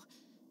beat you.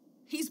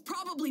 He's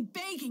probably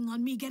banking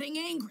on me getting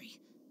angry.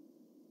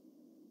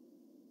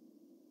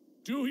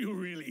 Do you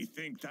really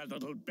think that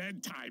little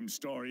bedtime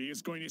story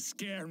is going to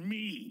scare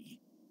me?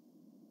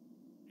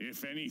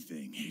 If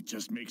anything, it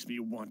just makes me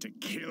want to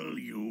kill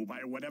you by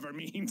whatever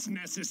means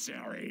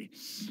necessary.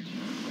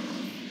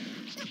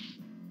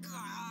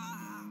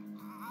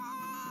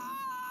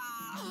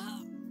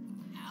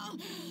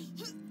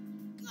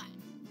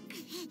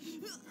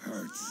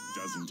 Hurts,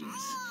 doesn't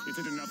it? Is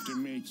it enough to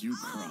make you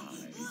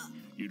cry?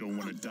 You don't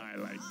want to die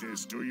like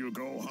this, do you,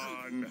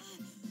 Gohan?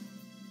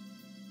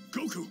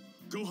 Goku!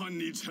 Gohan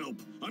needs help.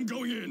 I'm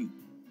going in.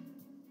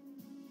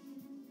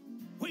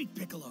 Wait,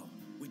 Piccolo.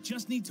 We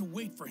just need to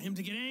wait for him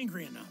to get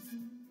angry enough.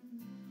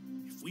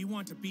 If we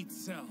want to beat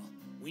Cell,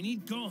 we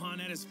need Gohan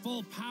at his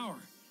full power,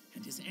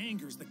 and his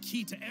anger's the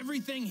key to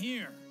everything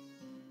here.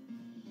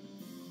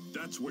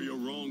 That's where you're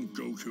wrong,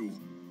 Goku.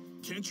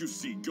 Can't you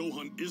see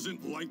Gohan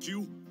isn't like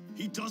you?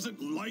 He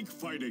doesn't like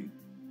fighting.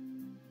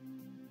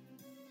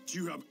 Do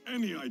you have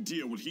any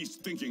idea what he's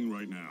thinking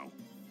right now?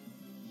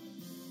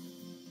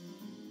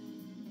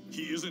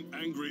 He isn't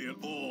angry at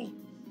all.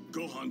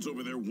 Gohan's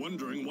over there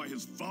wondering why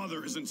his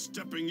father isn't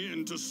stepping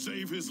in to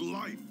save his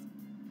life.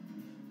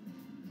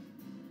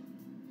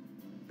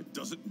 It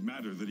doesn't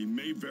matter that he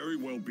may very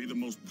well be the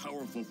most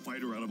powerful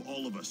fighter out of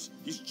all of us.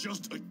 He's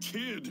just a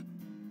kid.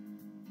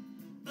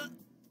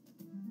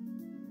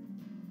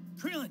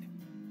 Krillin,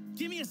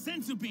 give me a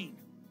senzu bean.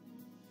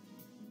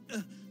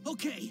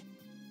 Okay.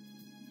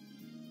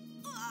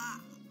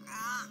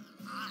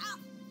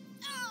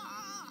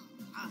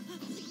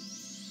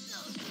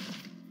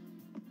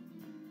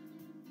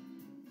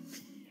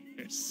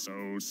 It's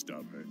so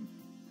stubborn.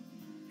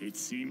 It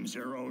seems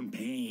your own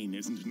pain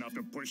isn't enough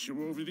to push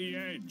you over the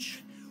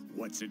edge.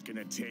 What's it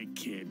gonna take,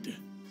 kid?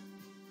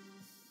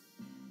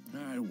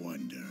 I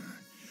wonder,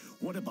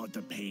 what about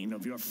the pain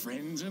of your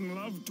friends and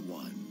loved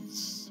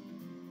ones?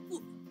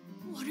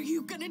 What are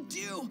you gonna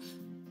do?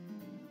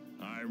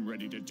 I'm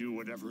ready to do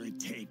whatever it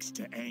takes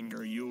to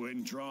anger you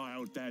and draw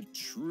out that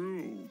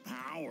true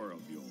power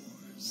of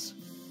yours.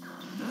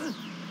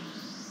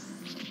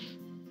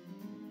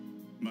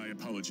 My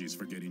apologies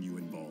for getting you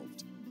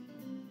involved.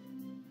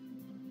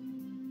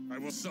 I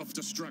will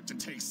self-destruct and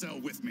take Cell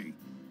with me.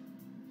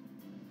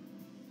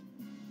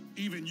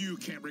 Even you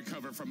can't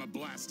recover from a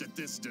blast at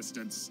this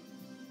distance.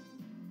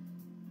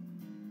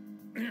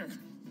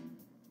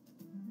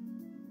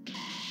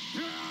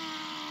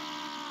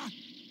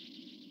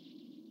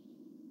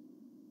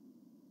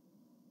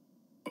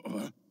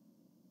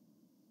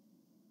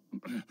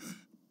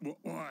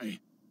 Why?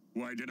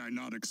 Why did I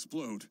not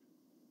explode?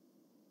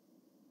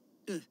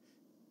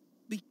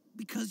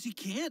 Because you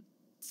can't,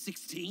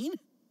 16?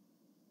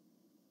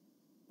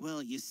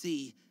 Well, you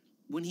see,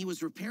 when he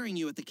was repairing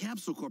you at the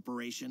Capsule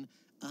Corporation,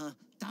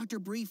 Dr.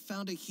 Brief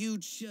found a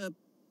huge,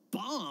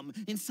 bomb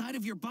inside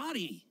of your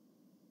body.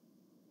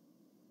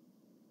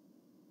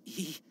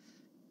 He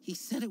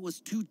said it was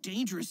too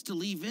dangerous to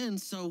leave in,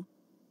 so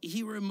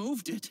he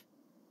removed it.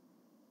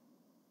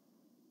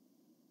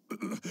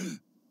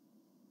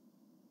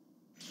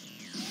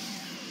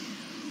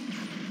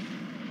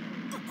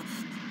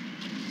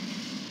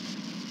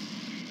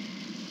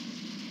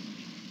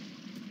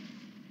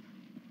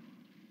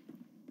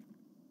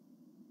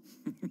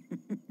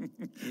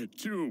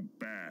 Too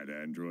bad,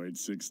 Android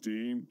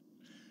 16.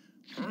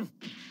 Huh?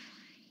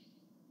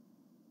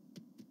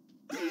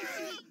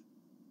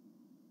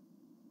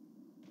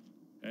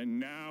 And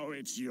now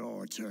it's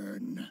your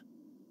turn.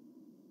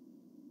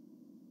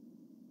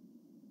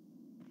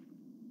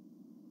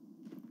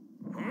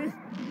 Huh?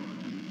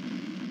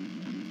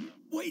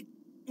 Wait,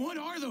 what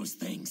are those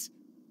things?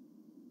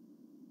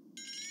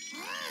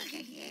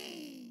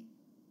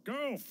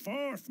 Go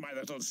forth, my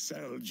little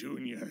Cell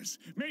Juniors.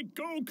 Make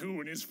Goku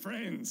and his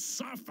friends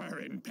suffer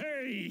in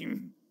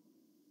pain.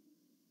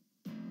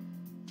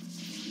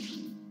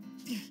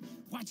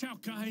 Watch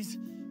out, guys.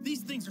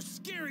 These things are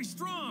scary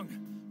strong.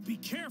 Be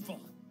careful.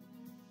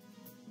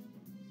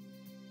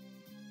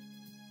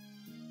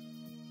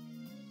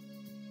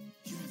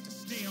 You have to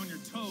stay on your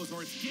toes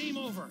or it's game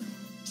over.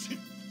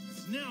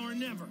 It's now or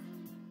never.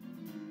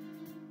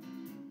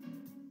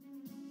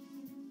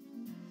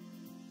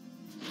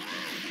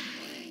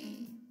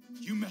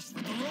 You messed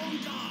with the wrong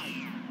guy!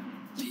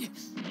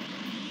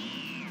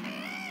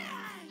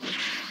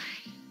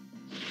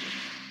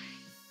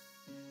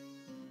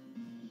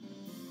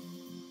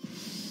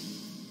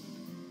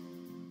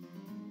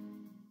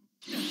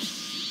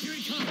 Here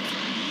he comes!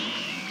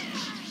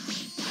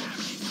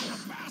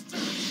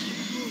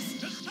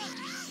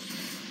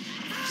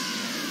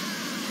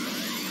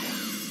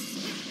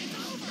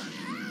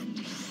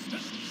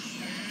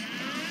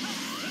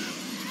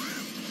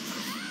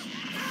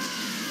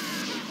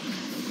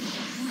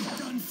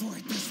 For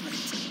it this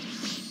rate.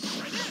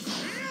 Try this!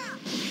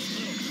 These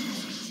little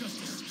girls are just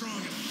as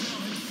strong as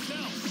Cell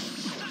himself.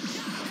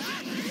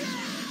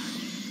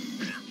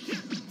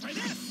 Try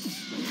this!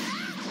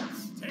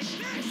 Take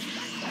this!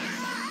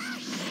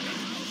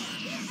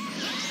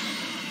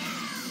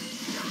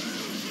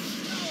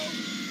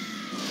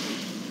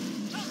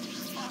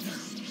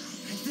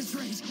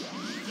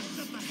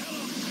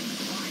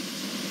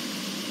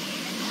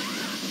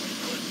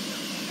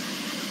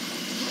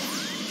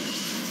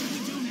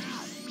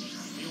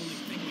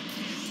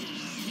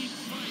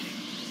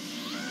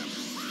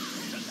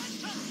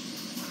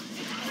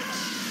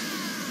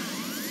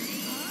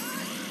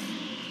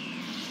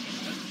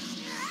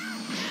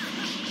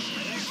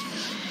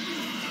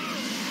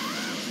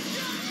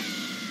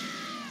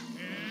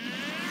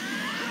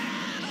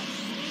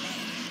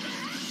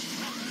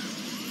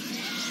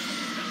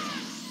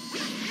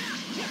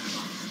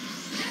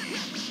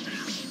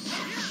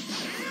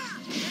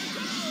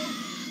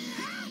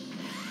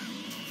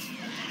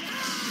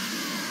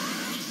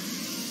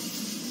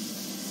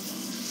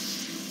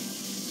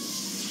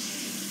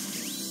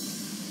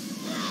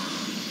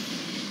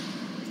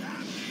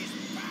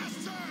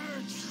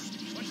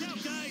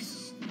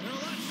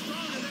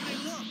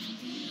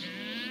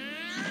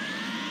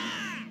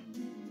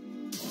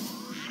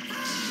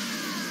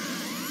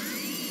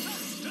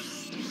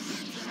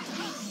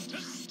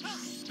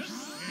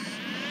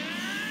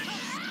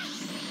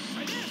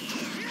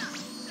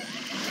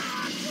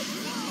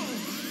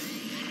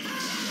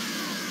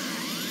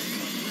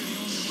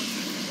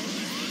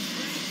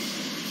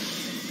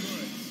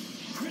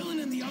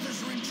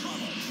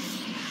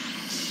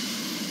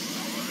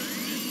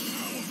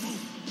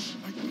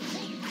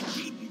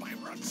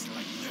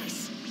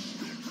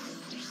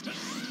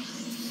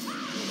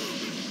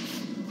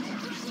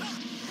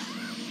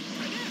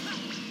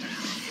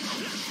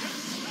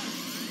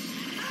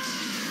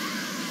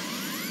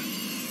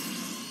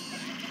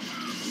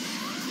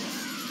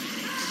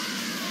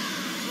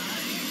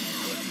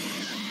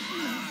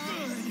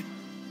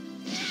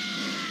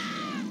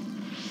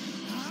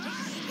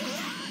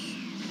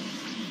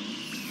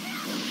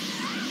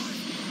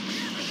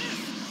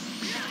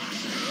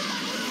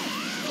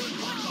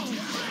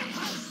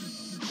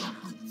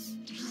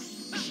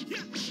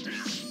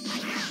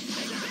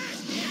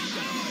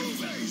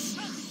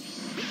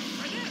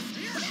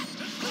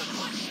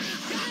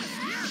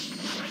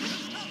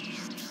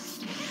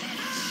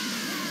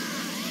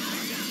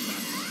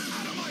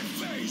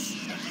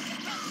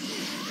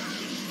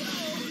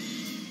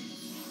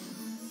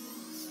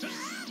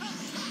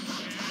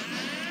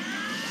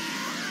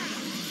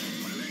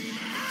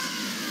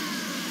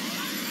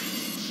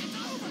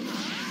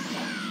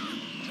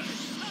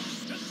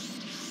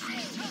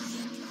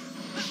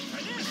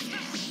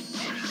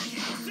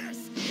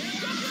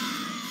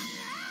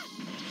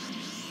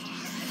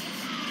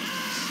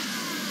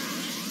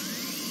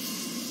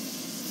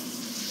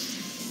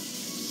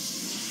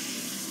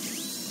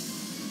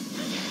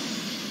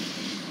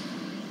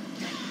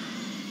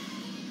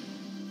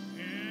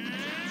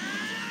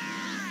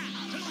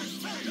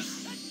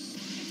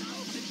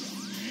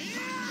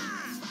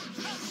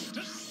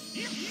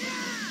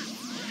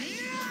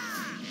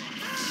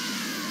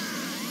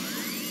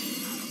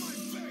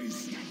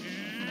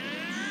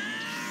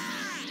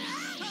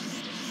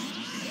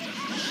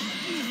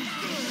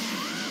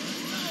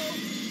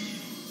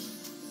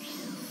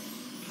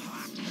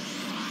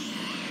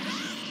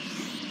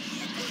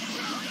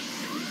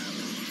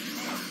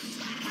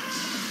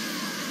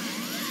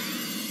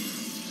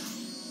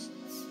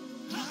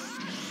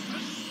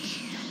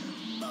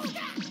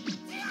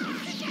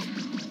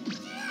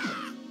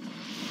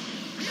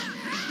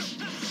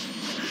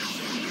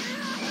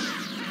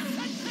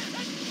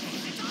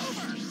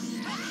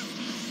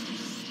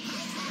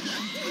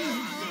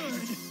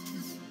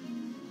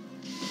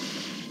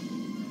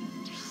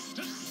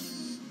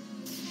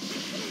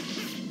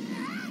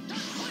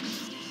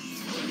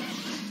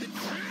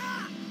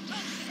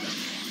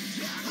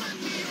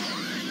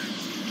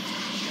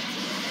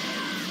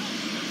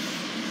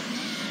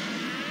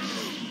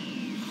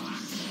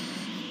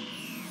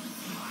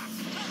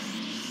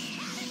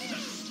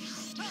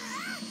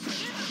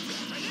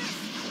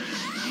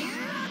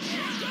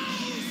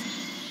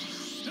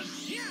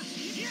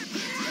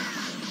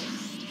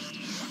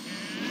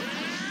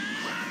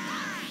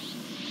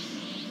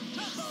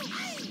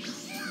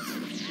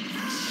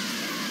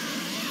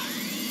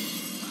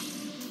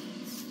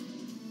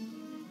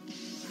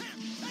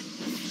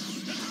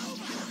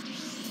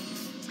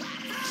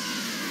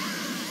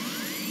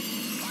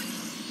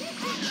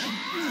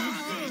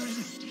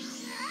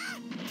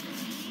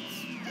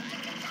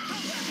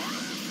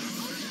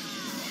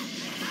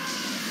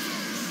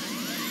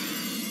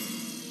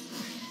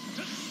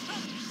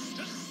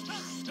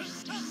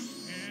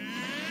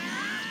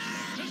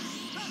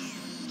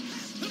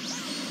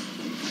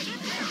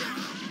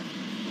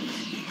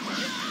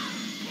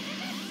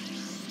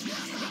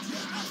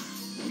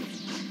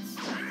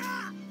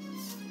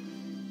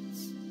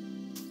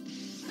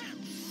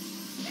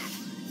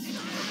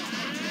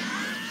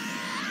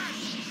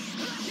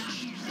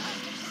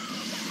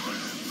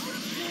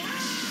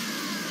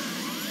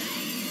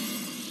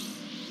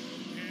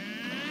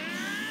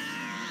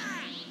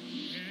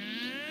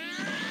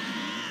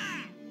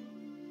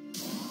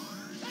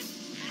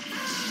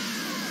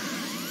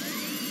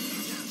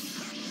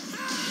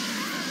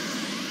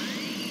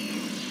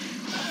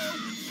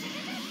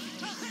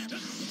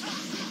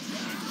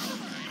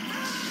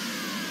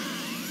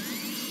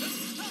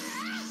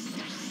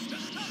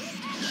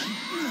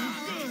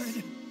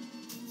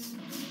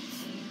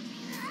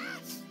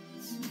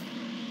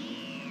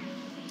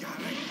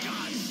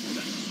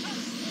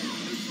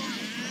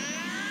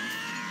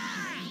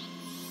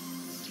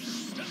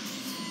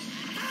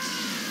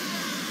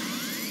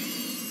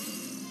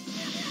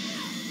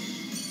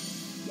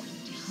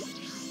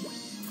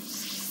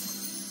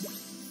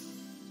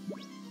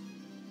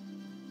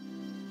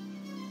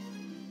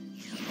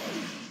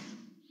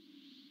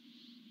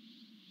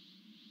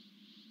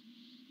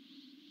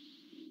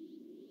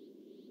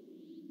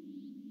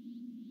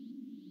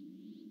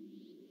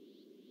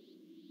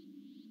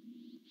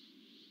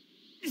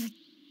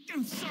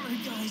 I'm sorry,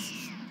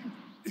 guys.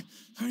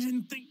 I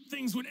didn't think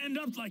things would end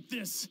up like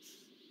this.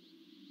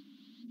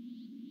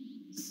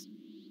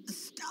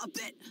 Stop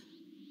it!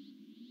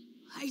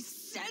 I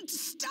said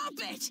stop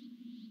it!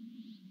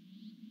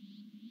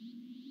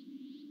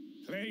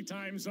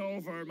 Playtime's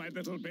over, my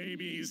little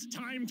babies.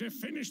 Time to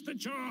finish the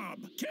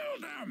job. Kill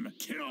them!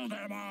 Kill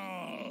them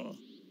all!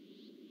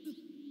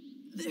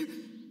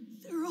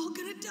 They're all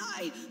gonna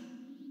die.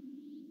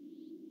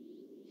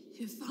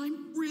 If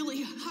I'm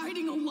really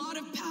hiding a lot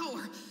of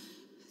power,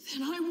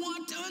 then I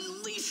want to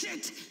unleash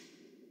it.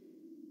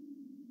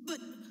 But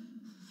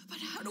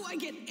how do I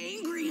get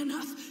angry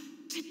enough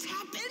to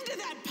tap into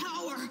that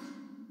power?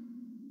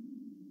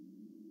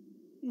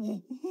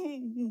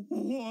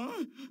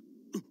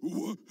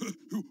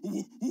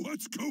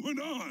 What's going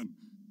on?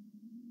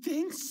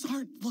 Things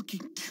aren't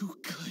looking too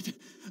good.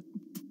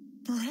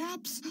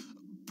 Perhaps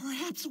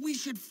we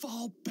should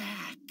fall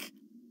back.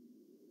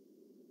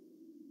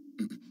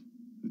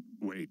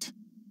 Wait.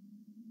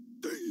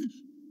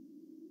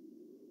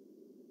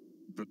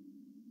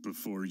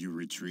 Before you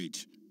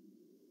retreat,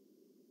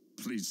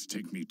 please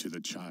take me to the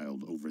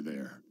child over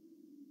there.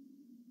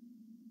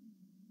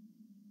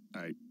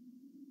 I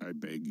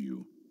beg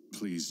you,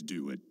 please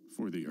do it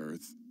for the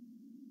Earth.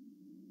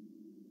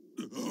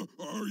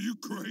 Are you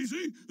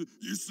crazy?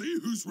 You see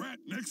who's right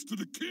next to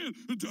the kid,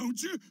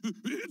 don't you?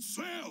 It's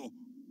Cell.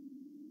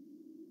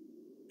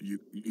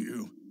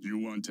 You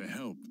want to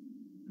help,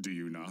 do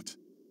you not?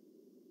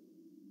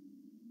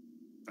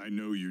 I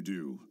know you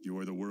do. You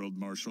are the world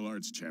martial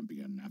arts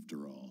champion,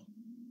 after all.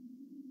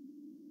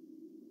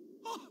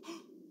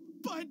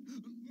 But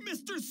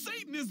Mr.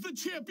 Satan is the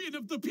champion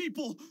of the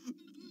people,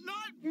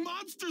 not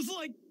monsters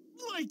like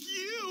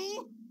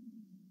you!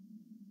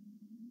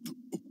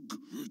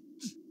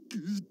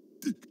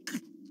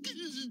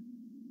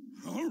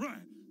 All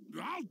right,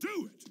 I'll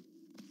do it.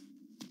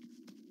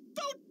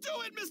 Don't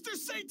do it, Mr.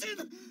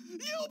 Satan!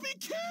 You'll be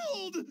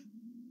killed!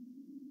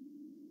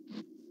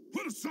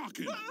 Put a sock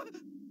in.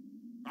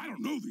 I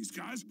don't know these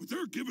guys, but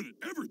they're giving it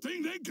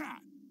everything they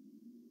got.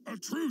 A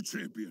true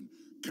champion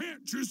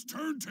can't just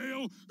turn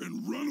tail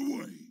and run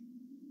away.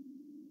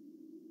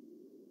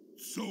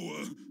 So,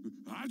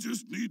 I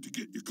just need to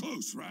get you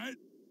close, right?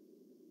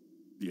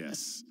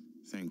 Yes,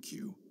 thank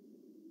you.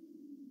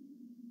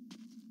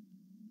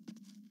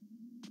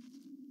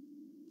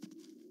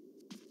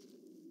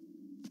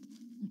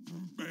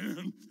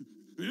 Man,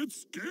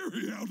 it's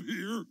scary out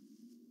here.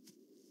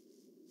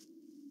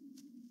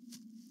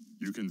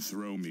 You can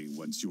throw me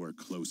once you are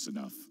close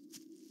enough.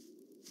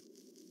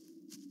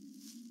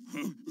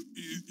 Huh?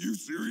 You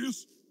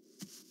serious?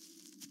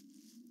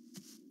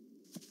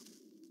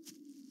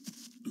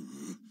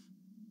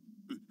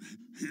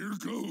 Here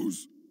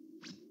goes.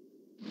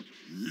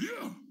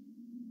 Yeah.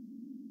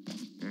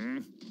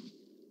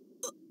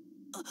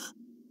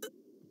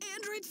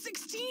 Android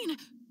 16!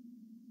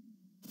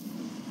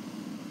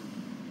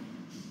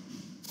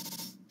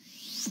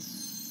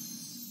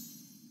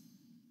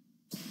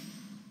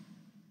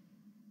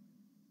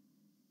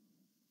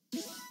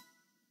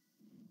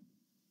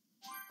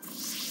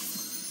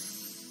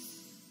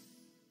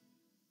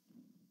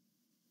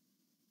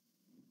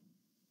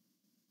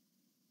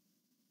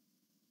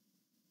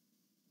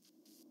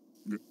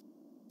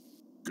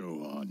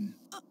 Go on.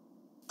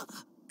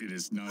 It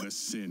is not a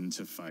sin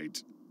to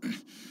fight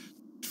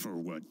for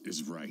what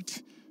is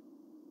right.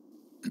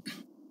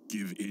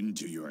 Give in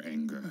to your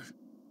anger.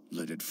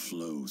 Let it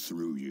flow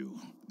through you.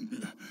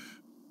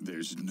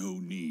 There's no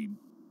need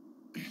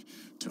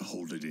to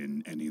hold it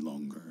in any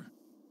longer.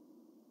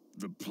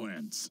 The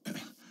plants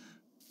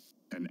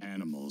and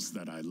animals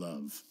that I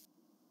love,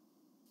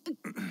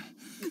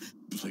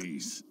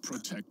 please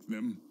protect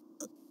them.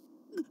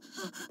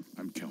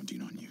 I'm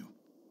counting on you.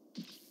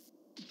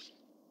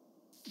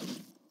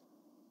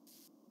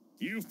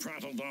 You've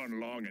prattled on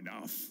long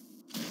enough.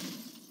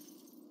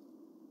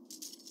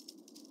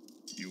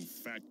 You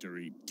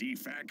factory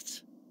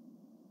defect.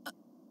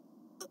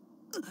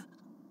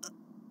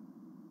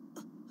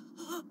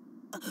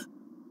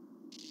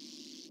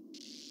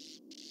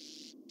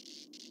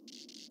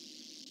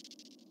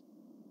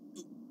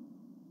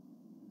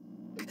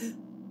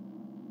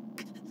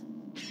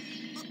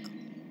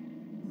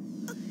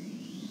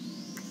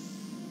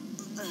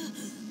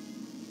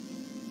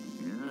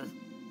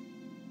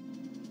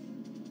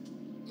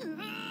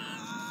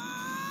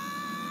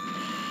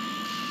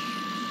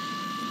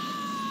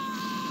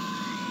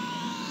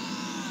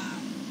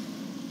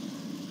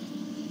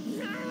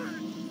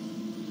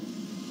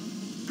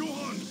 Go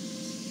on.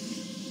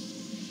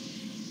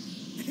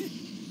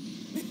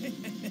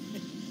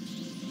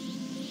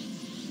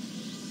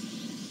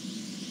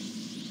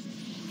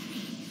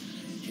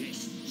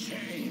 He's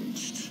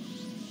changed.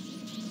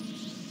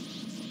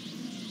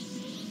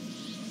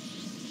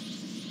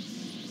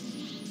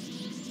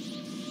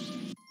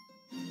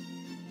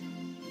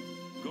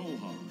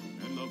 Gohan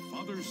and the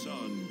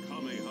father-son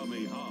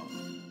Kamehameha.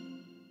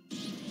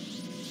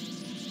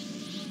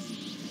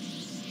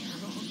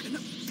 You're all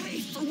gonna pay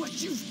for what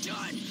you've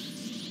done!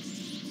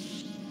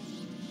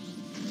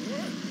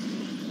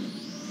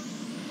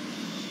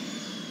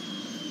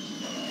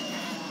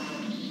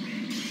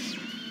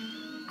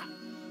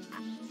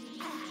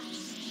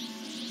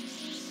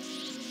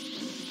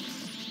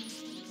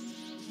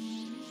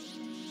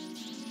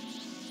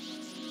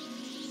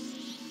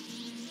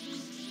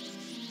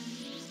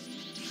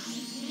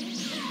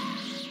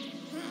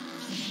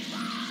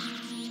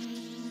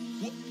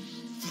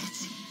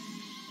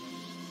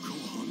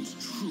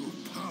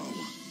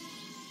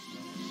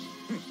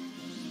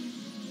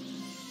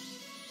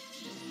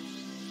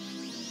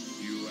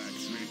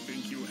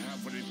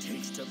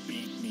 takes to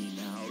beat me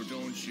now,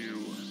 don't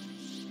you?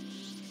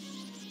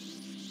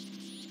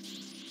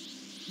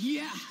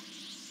 Yeah,